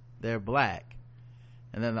 They're black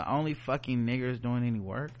and they're the only fucking niggers doing any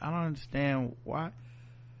work. I don't understand why.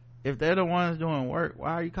 If they're the ones doing work,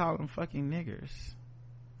 why are you calling them fucking niggers?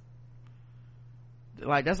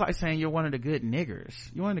 Like, that's like saying you're one of the good niggers.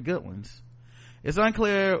 You're one of the good ones. It's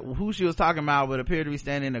unclear who she was talking about, but appeared to be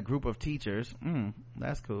standing in a group of teachers.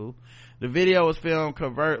 That's cool. The video was filmed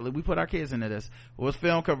covertly. We put our kids into this. It was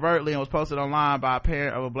filmed covertly and was posted online by a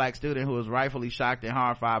parent of a black student who was rightfully shocked and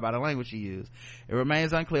horrified by the language she used. It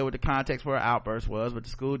remains unclear what the context for her outburst was, but the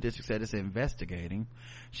school district said it's investigating.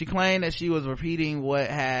 She claimed that she was repeating what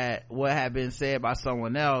had been said by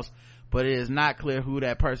someone else, but it is not clear who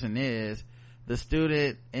that person is. The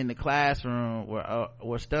student in the classroom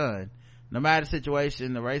were stunned. No matter the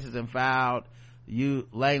situation, the racist and foul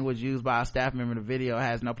language used by a staff member in the video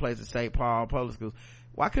has no place in St. Paul public schools.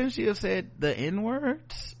 Why couldn't she have said the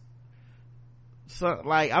N-words? So,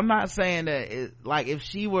 like, I'm not saying that like, if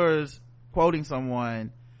she was quoting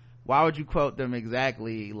someone, why would you quote them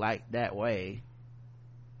exactly like that way?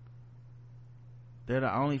 They're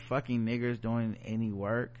the only fucking niggers doing any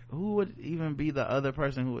work. Who would even be the other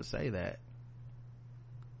person who would say that?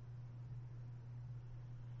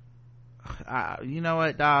 You know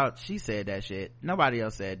what, dog? She said that shit. Nobody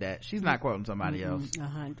else said that. She's not quoting somebody else.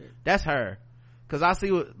 100. That's her. Cause I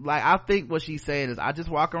see I think what she's saying is, I just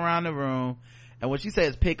walk around the room, and when she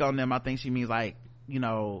says pick on them, I think she means like, you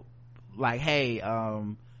know, like, hey,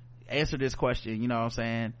 answer this question, you know what I'm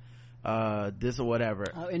saying? This or whatever.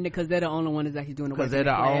 And because they're the only one that's actually doing the work. Because they're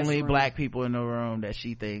the only black people in the room that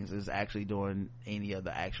she thinks is actually doing any of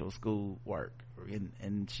the actual school work.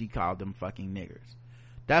 And she called them fucking niggers.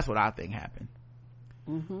 That's what I think happened.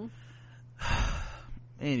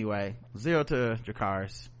 Anyway, 0 to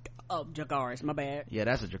Dracarys. Oh, Dracarys, my bad. Yeah,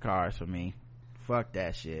 that's a Dracarys for me. Fuck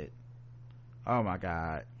that shit. Oh my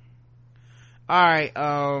god. Alright,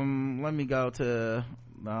 let me go to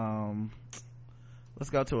let's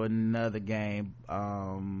go to another game.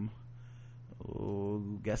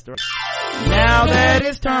 Guess the race. Now that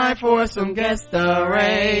it's time for some Guess the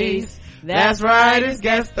Race. That's right, it's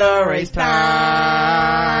Guess the Race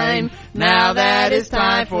time. Now that it's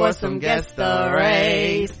time for some Guess the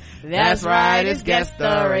Race. That's right, it's Guess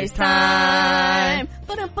the Race time.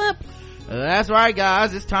 That's right,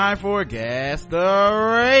 guys, it's time for Guess the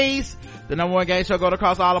Race, the #1 game show going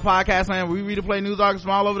across all the podcast land. We read and play news articles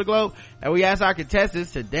from all over the globe, and we ask our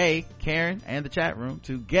contestants today, Karen and the chat room,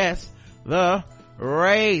 to guess the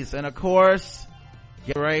race. And of course,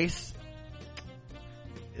 Guess the Race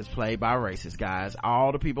is played by racists, guys.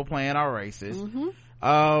 All the people playing are racist.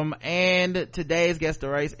 And today's Guess the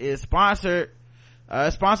Race is sponsored by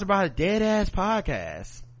the Dead Ass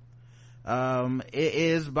Podcast. It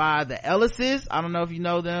is by the Ellises. I don't know if you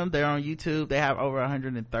know them. They're on YouTube. They have over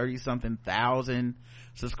 130 something thousand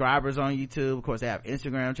subscribers on YouTube. Of course, they have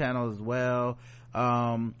Instagram channels as well.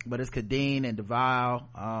 But it's Kadeen and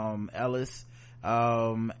Devile Ellis. They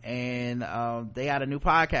got a new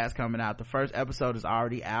podcast coming out. The first episode is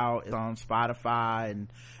already out. It's on Spotify and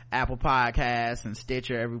Apple Podcasts and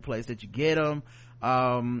Stitcher, every place that you get them.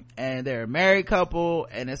 and they're a married couple,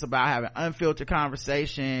 and it's about having unfiltered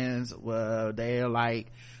conversations where they're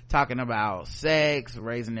like talking about sex,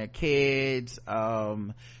 raising their kids,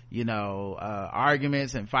 arguments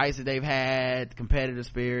and fights that they've had, competitive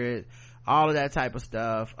spirit, all of that type of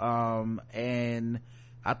stuff. And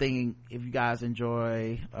I think if you guys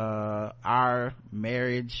enjoy our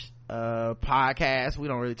marriage podcast, we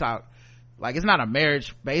don't really talk, like, it's not a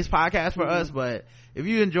marriage based podcast for us, but if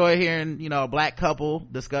you enjoy hearing a black couple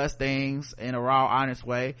discuss things in a raw, honest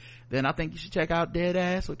way, then I think you should check out Dead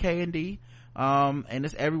Ass with K&D. And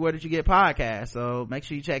it's everywhere that you get podcasts, so make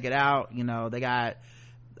sure you check it out. They got,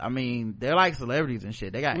 they're like celebrities and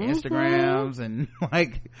shit. They got Instagrams and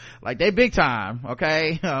like they big time.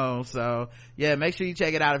 Okay. So yeah, make sure you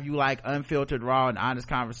check it out if you like unfiltered, raw, and honest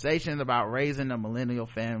conversations about raising a millennial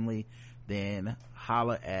family. Then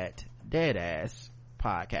holla at Dead Ass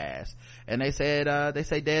Podcast. And they say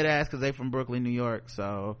Dead Ass because they from Brooklyn, New York.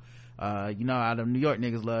 So how the New York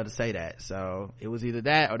niggas love to say that. So it was either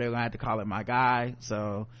that or they're gonna have to call it my guy.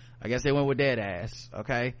 So I guess they went with Dead Ass.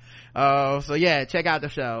 Okay. So yeah, check out the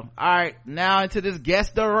show. All right, now into this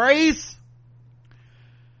Guess the Race.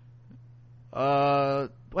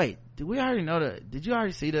 Wait, did you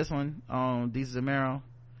already see this one on Deezy Zamero?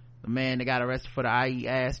 The man that got arrested for the IE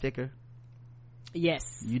ass sticker? Yes.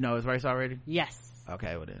 You know his race already? Yes.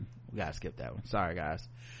 Okay, well then we gotta skip that one. Sorry guys.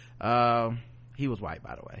 He was white,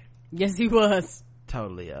 by the way. Yes, he was.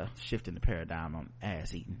 Totally shifting the paradigm on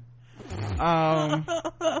ass eating.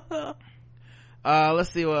 Let's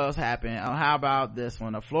see what else happened. How about this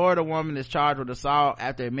one? A Florida woman is charged with assault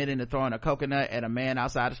after admitting to throwing a coconut at a man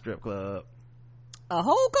outside a strip club. A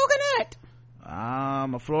whole coconut?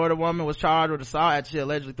 A Florida woman was charged with assault after she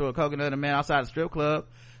allegedly threw a coconut at a man outside a strip club.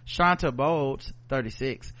 Shanta Bowles,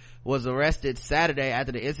 36, was arrested Saturday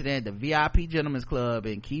after the incident at the VIP Gentlemen's Club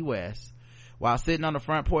in Key West. While sitting on the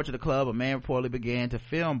front porch of the club, a man reportedly began to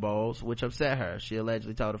film Bowles, which upset her, she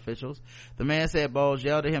allegedly told officials. The man said Bowles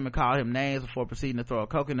yelled at him and called him names before proceeding to throw a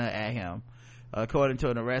coconut at him, according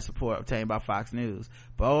to an arrest report obtained by Fox News.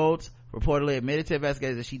 Bowles reportedly admitted to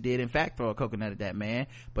investigators that she did in fact throw a coconut at that man,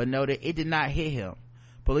 but noted it did not hit him.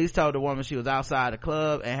 Police told the woman she was outside the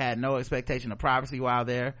club and had no expectation of privacy while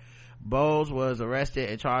there. Bowles was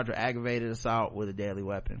arrested and charged with aggravated assault with a deadly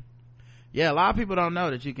weapon. Yeah, a lot of people don't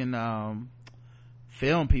know that you can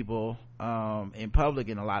film people in public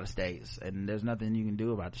in a lot of states, and there's nothing you can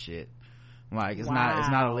do about the shit. Like, it's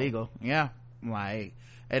not illegal. Yeah. Like,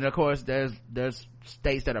 and of course there's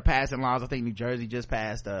states that are passing laws. I think New Jersey just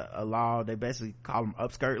passed a law. They basically call them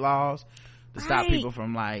upskirt laws to stop people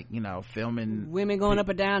from, like, filming women going up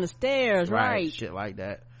and down the stairs, right? Shit like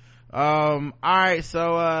that. All right,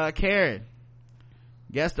 so Karen,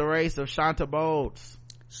 guess the race of Shanta Bowles.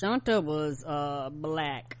 Shanta was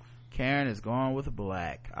black. Karen is going with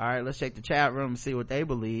black. All right, let's check the chat room and see what they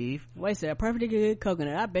believe. Wait, so a perfectly good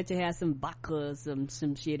coconut. I bet you has some vodka,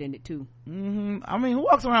 some shit in it too. I mean, who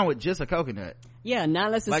walks around with just a coconut? Yeah, not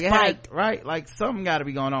unless it's like spiked. Right? Like, something got to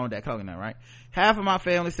be going on with that coconut, right? Half of my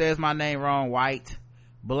family says my name wrong. White.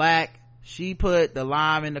 Black. She put the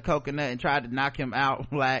lime in the coconut and tried to knock him out.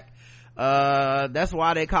 Black. That's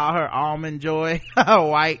why they call her Almond Joy.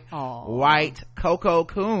 White. Aww. White. Coco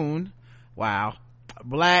Coon. Wow.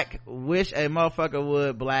 Black. Wish a motherfucker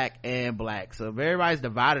would. Black and black. So everybody's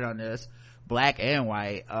divided on this. Black and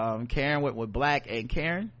white. Karen went with black. And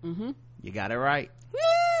Karen, you got it right. Woo!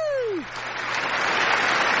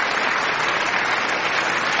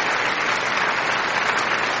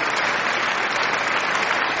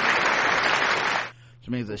 Which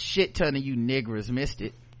means a shit ton of you niggers missed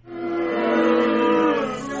it.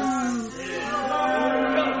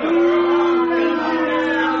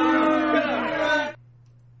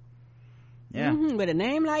 Yeah. With a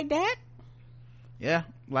name like that? Yeah.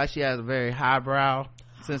 Like she has a very highbrow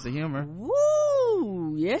sense of humor.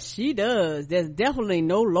 Woo! Yes, she does. There's definitely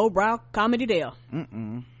no lowbrow comedy there.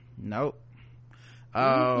 Nope.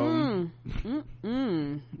 No.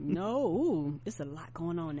 Ooh, it's a lot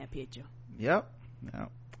going on in that picture. Yep.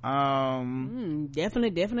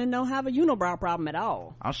 Definitely don't have a unibrow problem at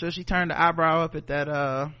all. I'm sure she turned the eyebrow up at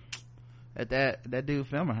that dude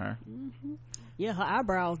filming her. Yeah, her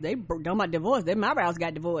eyebrows, they talking about divorce. My eyebrows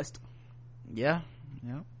got divorced. Yeah.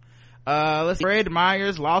 Let's see. Fred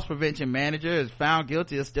Myers, loss prevention manager, is found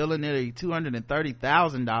guilty of stealing nearly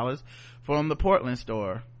 $230,000 from a Portland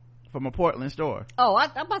store. Oh,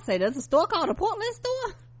 I'm about to say, there's a store called a Portland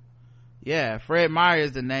store? Yeah, Fred Myers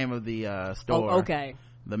is the name of the store. Oh, okay.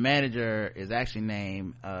 The manager is actually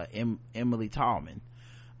named Emily Tallman.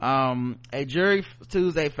 A jury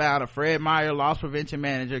Tuesday found a Fred Meyer loss prevention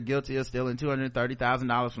manager guilty of stealing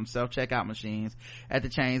 $230,000 from self-checkout machines at the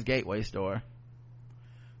chain's Gateway store.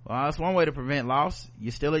 Well, that's one way to prevent loss. You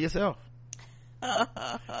steal it yourself.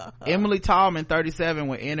 Emily Tallman, 37,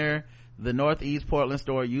 would enter the Northeast Portland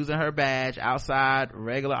store using her badge outside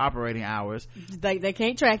regular operating hours. They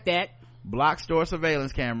can't track that. Block store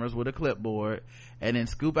surveillance cameras with a clipboard and then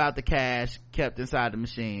scoop out the cash kept inside the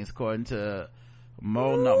machines, according to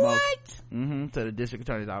to the district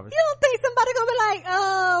attorney's office. You don't think somebody gonna be like,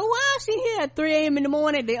 why is she here at 3 a.m. in the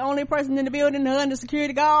morning? The only person in the building, her and the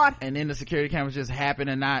security guard. And then the security cameras just happen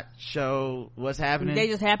to not show what's happening. They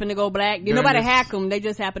just happen to go black. Did nobody hack them? They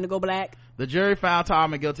just happen to go black. The jury found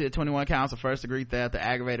Tallman guilty of 21 counts of first degree theft, the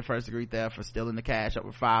aggravated first degree theft for stealing the cash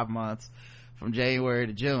over 5 months from January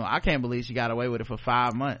to June. I can't believe she got away with it for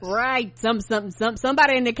 5 months. Right.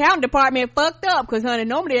 Somebody in the accounting department fucked up, because honey,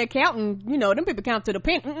 normally the accountant, them people count to the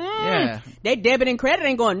pen. Yeah. They debit and credit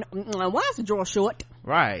ain't going, why is the drawer short?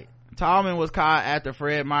 Right. Tallman was caught after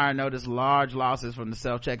Fred Meyer noticed large losses from the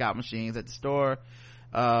self-checkout machines at the store.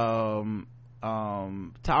 Tallman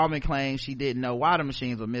claimed she didn't know why the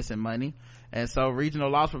machines were missing money, and so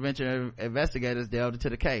regional loss prevention investigators delved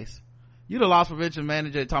into the case. You the loss prevention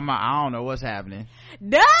manager talking about, I don't know what's happening.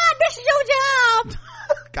 Duh, this is your job.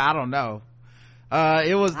 I don't know.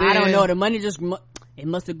 It was then, I don't know, the money just, it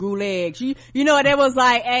must have grew legs. You know, they was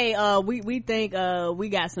like, hey, we think we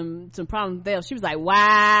got some problems there. She was like,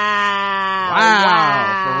 wow,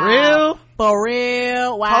 for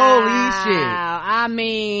real, wow, holy shit. I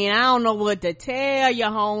mean, I don't know what to tell you,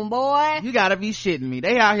 homeboy. You gotta be shitting me.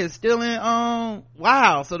 They out here stealing,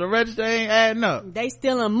 wow, so the register ain't adding up. They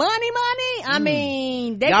stealing money. I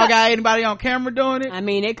mean, y'all got anybody on camera doing it? I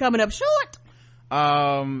mean, they coming up short.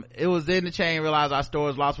 It was then the chain realized our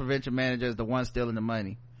store's loss prevention manager is the one stealing the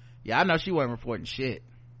money. Yeah, I know she wasn't reporting shit.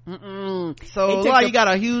 So you got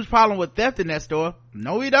a huge problem with theft in that store.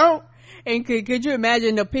 No, we don't. And could you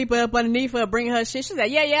imagine the people up underneath her bringing her shit? She's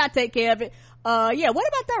like, yeah, I take care of it. What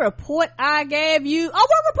about that report I gave you? Oh,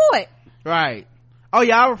 what report? Right. Oh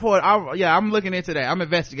yeah, I'm looking into that. I'm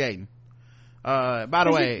investigating. By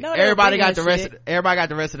the way, everybody got the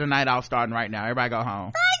rest of the night off starting right now. Everybody go home. I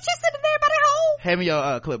ain't just sending everybody home. Hand me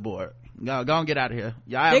your clipboard. Go and get out of here.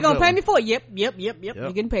 They gonna pay me for it. Yep.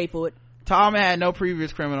 You're getting paid for it. Tallman had no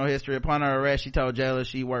previous criminal history. Upon her arrest, she told jailers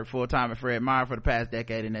she worked full-time at Fred Meyer for the past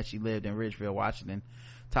decade and that she lived in Ridgefield, Washington.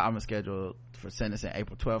 Tallman scheduled for sentencing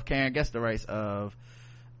April 12th. Karen, guess the race of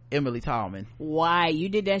Emily Tallman. Why? You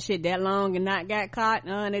did that shit that long and not got caught?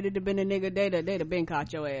 They'd have been a nigga. They'd have been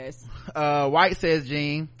caught your ass. White says,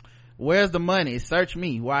 Gene, where's the money? Search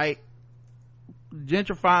me, White.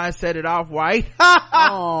 Gentrifying set it off, White.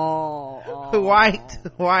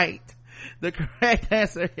 White. The correct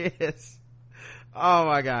answer is, oh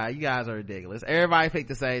my god, you guys are ridiculous. Everybody picked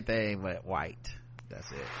the same thing but White.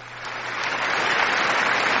 That's it.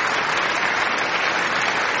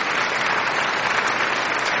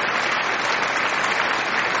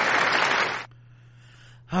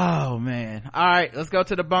 Oh man. All right, let's go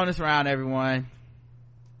to the bonus round, everyone.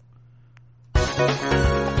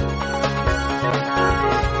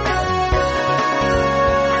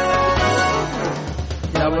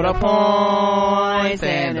 Double the points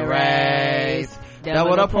and the race.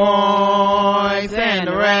 Double the points and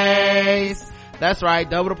the race. That's right,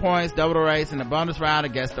 double the points, double the race, and the bonus round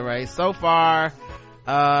against the race. So far,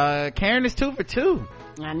 Karen is 2 for 2.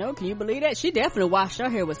 I know, can you believe that? She definitely washed her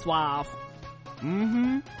hair with Suave.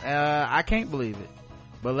 I can't believe it,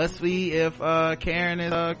 but let's see if Karen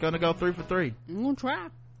is gonna go 3 for 3. I'm gonna try.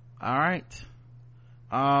 All right.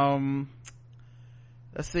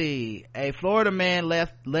 Let's see. A Florida man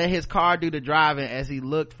let his car do the driving as he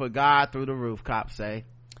looked for God through the roof, cops say.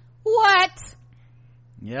 What?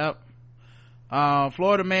 Yep.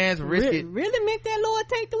 Florida man's risky. Really meant that Lord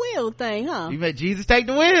take the wheel thing, huh? He meant Jesus take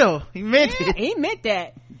the wheel. He meant it. He meant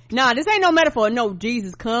that. Nah, this ain't no metaphor. No,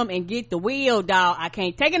 Jesus come and get the wheel, dog. I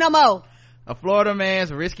can't take it no more. A Florida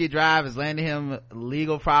man's risky drive has landed him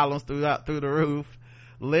legal problems through the roof.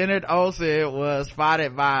 Leonard Olson was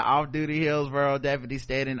spotted by off-duty Hillsborough deputy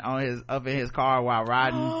standing up in his car while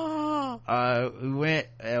riding. He went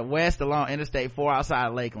west along Interstate 4 outside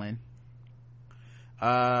Lakeland.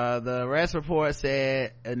 The arrest report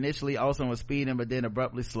said initially Olson was speeding but then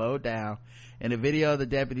abruptly slowed down. In the video the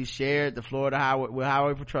deputy shared the Florida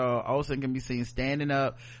Highway Patrol, Olson can be seen standing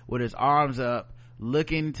up with his arms up,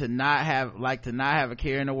 looking to not have a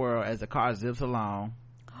care in the world as the car zips along.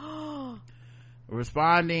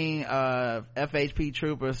 Responding FHP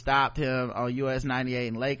troopers stopped him on US 98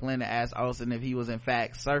 in Lakeland and asked Olson if he was in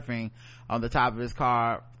fact surfing on the top of his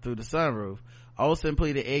car through the sunroof. Olsen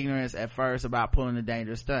pleaded ignorance at first about pulling a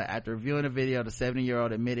dangerous stunt. After reviewing the video, the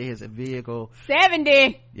 70-year-old admitted his vehicle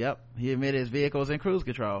 70. Yep, he admitted his vehicle was in cruise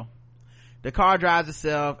control. The car drives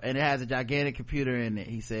itself and it has a gigantic computer in it,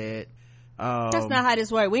 he said. That's not how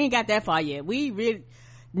this works. We ain't got that far yet.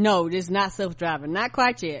 No, this is not self-driving. Not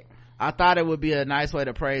quite yet. I thought it would be a nice way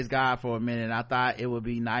to praise God for a minute. I thought it would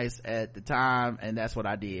be nice at the time, and that's what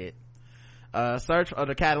I did. Search of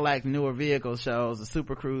the Cadillac newer vehicle shows the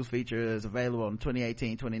Super Cruise feature is available in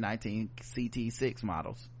 2018-2019 CT6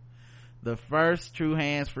 models. The first true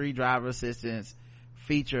hands-free driver assistance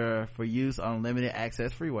feature for use on limited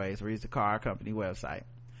access freeways, reads the car company website.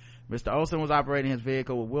 Mr. Olsen was operating his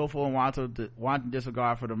vehicle with willful and wanton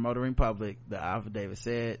disregard for the motoring public, the affidavit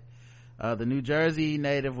said. The New Jersey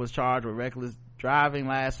native was charged with reckless driving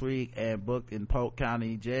last week and booked in Polk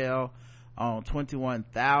County Jail on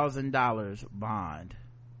 $21,000 bond.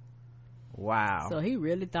 Wow. So he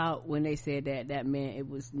really thought when they said that meant it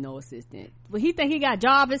was no assistant. But he think he got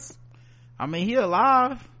Jarvis? I mean, he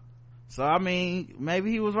alive. So, I mean,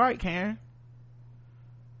 maybe he was right, Karen.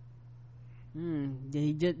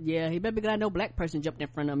 He better be glad no black person jumped in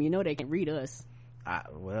front of him. You know they can read us.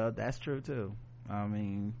 Well, that's true too. I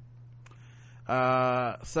mean,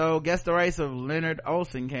 so guess the race of Leonard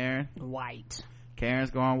Olsen, Karen. White.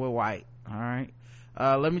 Karen's going with white. All right.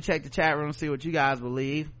 Let me check the chat room, see what you guys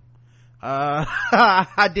believe.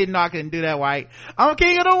 I didn't know I couldn't do that, white. I'm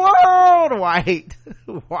king of the world, white.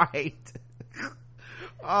 White.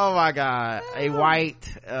 Oh my God. A white,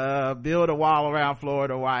 build a wall around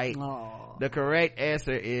Florida, white. Oh. The correct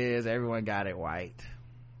answer is everyone got it, white.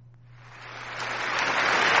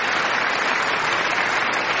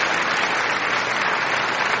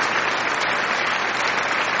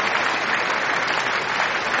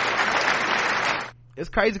 It's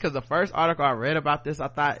crazy because the first article I read about this, I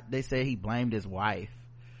thought they said he blamed his wife,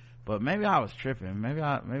 but maybe I was tripping. Maybe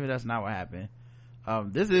that's not what happened.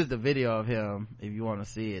 This is the video of him if you want to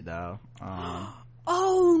see it though.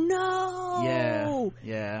 Oh no.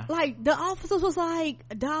 Yeah. Like the officers was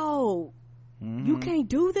like, dog, you can't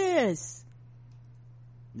do this.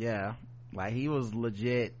 Yeah. Like he was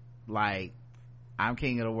legit like, I'm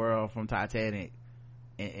king of the world from Titanic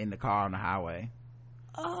in the car on the highway.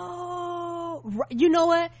 Oh, you know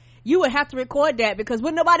what? You would have to record that because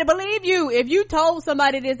wouldn't nobody believe you. If you told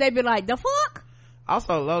somebody this, they'd be like, the fuck?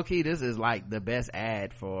 Also, low key, this is like the best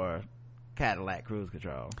ad for Cadillac Cruise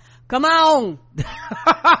Control. Come on.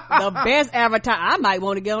 The best advertise. I might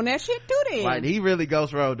want to get on that shit too then. Like he really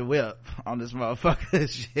ghost rode the whip on this motherfucker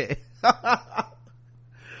shit.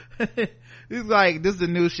 It's like, this is the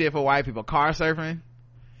new shit for white people. Car surfing.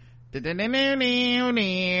 Just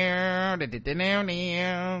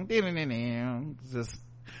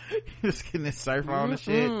getting this surf on the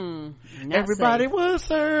shit. Everybody safe. Was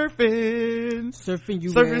surfing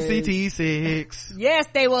CT6. Yes,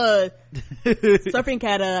 they was. Surfing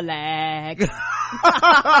Cadillac.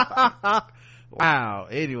 Wow.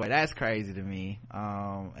 Anyway, that's crazy to me.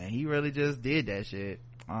 And he really just did that shit.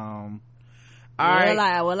 All right.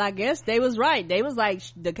 I guess they was right. They was like,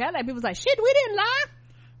 the Cadillac people was like, shit, we didn't lie.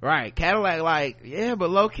 Right. Cadillac like, yeah, but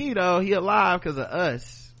low key though, he alive because of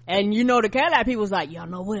us. And you know, the Cadillac people was like, y'all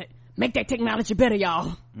know what? Make that technology better,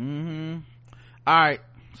 y'all. All right.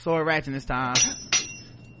 Sword ratchet this time.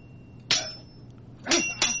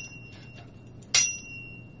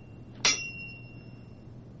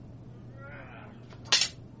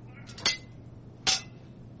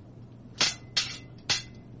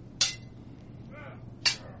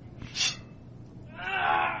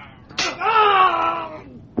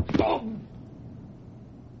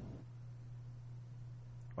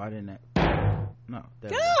 Why didn't that? No.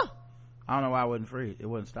 I don't know why it wasn't free. It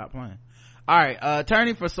wouldn't stop playing. All right.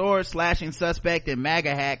 Attorney for sword slashing suspect in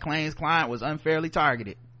MAGA hat claims client was unfairly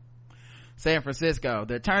targeted. San Francisco.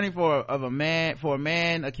 The attorney for a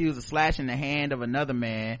man accused of slashing the hand of another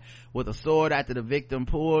man with a sword after the victim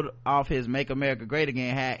pulled off his Make America Great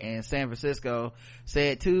Again hat in San Francisco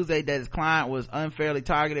said Tuesday that his client was unfairly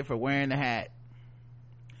targeted for wearing the hat.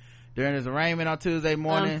 During his arraignment on Tuesday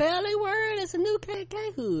morning. Unfairly word? It's a new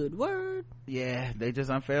KK hood word. Yeah, they just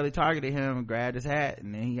unfairly targeted him and grabbed his hat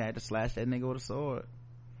and then he had to slash that nigga with a sword.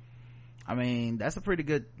 I mean, that's a pretty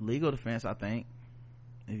good legal defense, I think,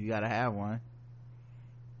 if you gotta have one.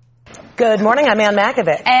 Good morning, I'm Ann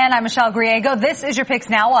Makovich. And I'm Michelle Griego. This is your Picks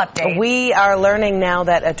Now update. We are learning now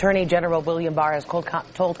that Attorney General William Barr has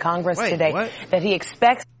told Congress today that he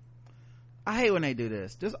expects. I hate when they do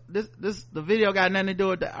this. The video got nothing to do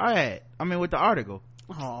with the ad. I mean, with the article.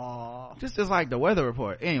 Aww. Just like the weather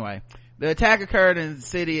report. Anyway, the attack occurred in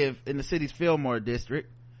the city's Fillmore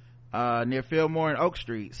district. near Fillmore and Oak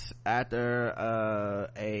Streets after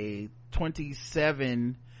a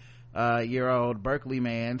 27 year old Berkeley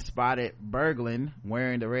man spotted burgling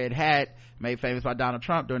wearing the red hat made famous by Donald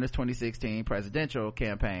Trump during his 2016 presidential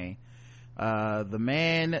campaign. The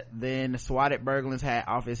man then swatted Berglund's hat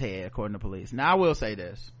off his head, according to police. Now I will say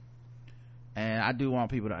this, and I do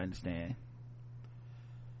want people to understand,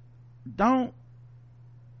 don't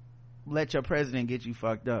let your president get you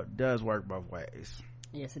fucked up. It does work both ways.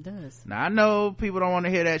 Yes, it does. Now I know people don't want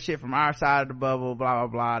to hear that shit from our side of the bubble, blah blah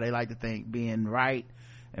blah. They like to think being right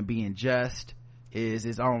and being just is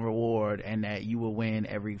its own reward, and that you will win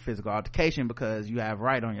every physical altercation because you have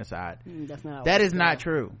right on your side. That is not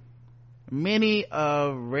true. Many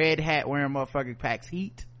of red hat wearing motherfucker packs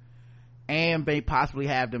heat and may possibly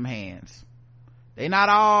have them hands. They not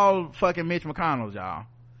all fucking Mitch McConnells, y'all.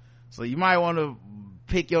 So you might want to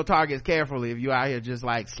pick your targets carefully if you out here just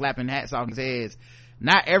like slapping hats off his heads.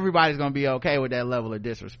 Not everybody's gonna be okay with that level of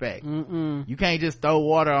disrespect. You can't just throw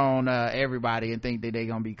water on everybody and think that they're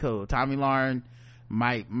gonna be cool. Tommy Lauren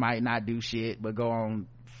might not do shit but go on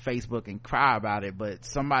Facebook and cry about it, but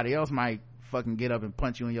somebody else might fucking get up and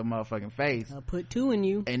punch you in your motherfucking face. I'll put two in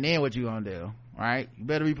you, and then what you gonna do? Right? You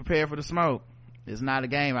better be prepared for the smoke. It's not a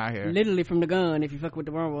game out here. Literally from the gun if you fuck with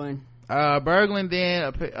the wrong one. Berglund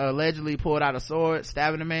then allegedly pulled out a sword,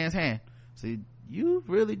 stabbing the man's hand. See, you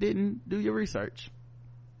really didn't do your research.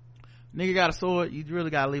 Nigga got a sword, you really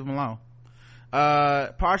gotta leave him alone.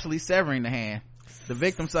 Partially severing the hand. The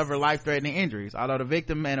victim suffered life-threatening injuries. Although the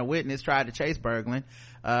victim and a witness tried to chase Berglund,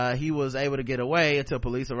 he was able to get away until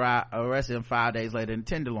police arrested him 5 days later in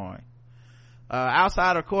Tenderloin.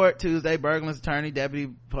 Outside of court Tuesday, Berglund's attorney,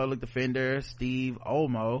 deputy public defender Steve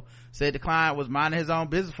Olmo, said the client was minding his own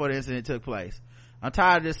business before the incident took place. I'm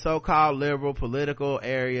tired of this so-called liberal political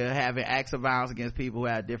area having acts of violence against people who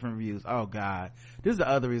have different views. Oh god, this is the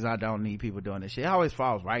other reason I don't need people doing this shit. It always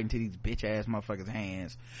falls right into these bitch ass motherfuckers'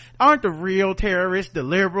 hands. Aren't the real terrorists the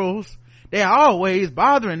liberals? They're always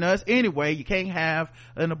bothering us anyway. You can't have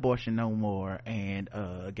an abortion no more, and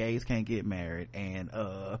gays can't get married, and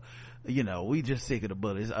we just sick of the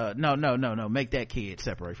bullies. No, make that kid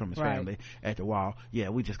separate from his family at the wall. Yeah,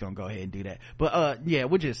 we just gonna go ahead and do that. But yeah,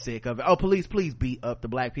 we're just sick of it. Oh, police, please beat up the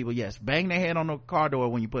black people. Yes, bang their head on the car door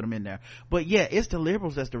when you put them in there. But yeah, it's the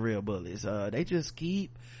liberals that's the real bullies. They just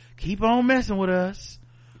keep on messing with us.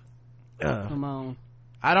 Come on.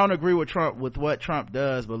 I don't agree with what Trump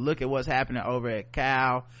does, but look at what's happening over at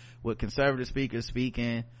Cal with conservative speakers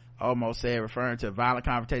speaking. Almost said, referring to violent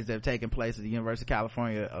confrontations that have taken place at the University of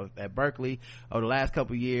California at Berkeley over the last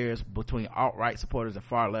couple of years between alt-right supporters and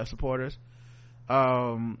far-left supporters.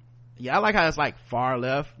 Yeah, I like how it's like far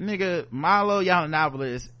left. Nigga, Milo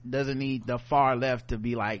Yiannopoulos doesn't need the far left to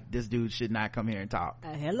be like, this dude should not come here and talk.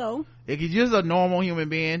 Hello. If he's just a normal human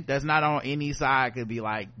being that's not on any side, could be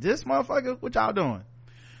like, this motherfucker, what y'all doing?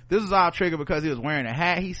 This was all triggered because he was wearing a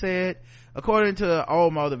hat, he said. According to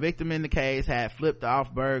Olmo, the victim in the case had flipped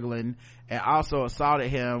off Berglund and also assaulted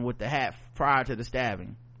him with the hat prior to the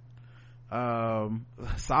stabbing.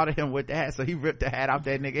 Assaulted him with the hat, so he ripped the hat off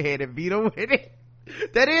that nigga head and beat him with it.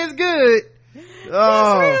 That is good.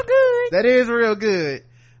 That's real good. That is real good.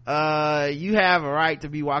 You have a right to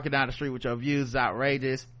be walking down the street with your views. It's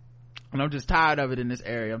outrageous. And I'm just tired of it in this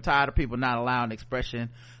area. I'm tired of people not allowing expression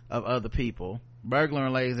of other people. Berglund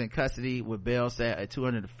remains in custody with bail set at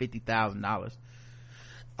 $250,000.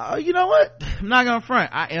 You know what? I'm not gonna front.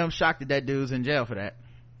 I am shocked that dude's in jail for that.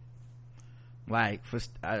 Like,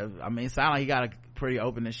 I mean, it sounds like he got a pretty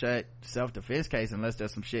open and shut self-defense case unless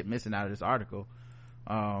there's some shit missing out of this article.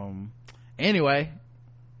 Anyway,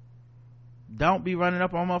 don't be running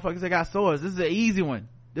up on motherfuckers that got swords. This is an easy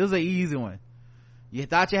one. You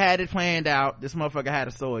thought you had it planned out. This motherfucker had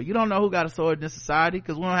a sword. You don't know who got a sword in this society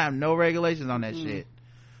because we don't have no regulations on that shit.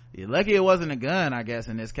 You're lucky it wasn't a gun, I guess,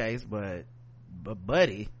 in this case, but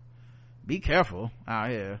buddy, be careful out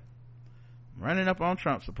here running up on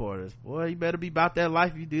Trump supporters. Boy, you better be about that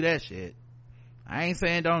life if you do that shit. I ain't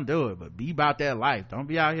saying don't do it, but be about that life. Don't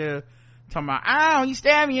be out here talking about, ow, you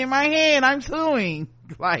stabbed me in my hand, I'm suing.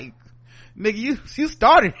 Like, nigga, you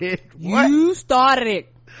started it. What? You started it.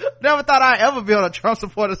 Never thought I'd ever be on a Trump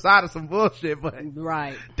supporter side of some bullshit, but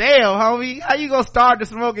right. Damn, homie, how you gonna start the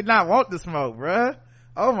smoke and not want the smoke, bruh?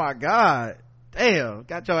 Oh my god. Damn,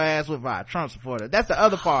 got your ass whipped by a Trump supporter. That's the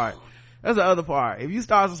other part. If you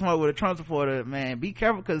start some smoke with a Trump supporter, man, be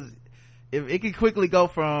careful, because if it can quickly go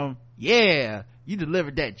from, yeah, you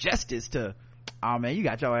delivered that justice, to, oh man, you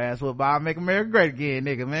got your ass whipped by Make America Great Again,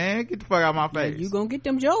 nigga, man. Get the fuck out of my face. You gonna get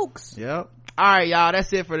them jokes. Yep. All right, y'all,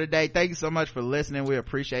 that's it for today. Thank you so much for listening. We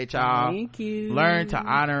appreciate y'all. Thank you. Learn to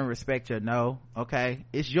honor and respect your no. Okay,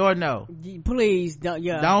 it's your no. Please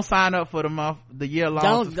don't sign up for the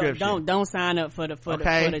year-long subscription. Don't sign up for the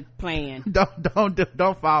plan.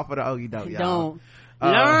 Don't fall for the okie doke, y'all. Don't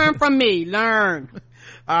learn from me. Learn.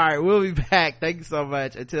 All right, we'll be back. Thank you so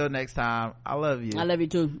much. Until next time, I love you. I love you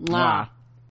too. Mwah.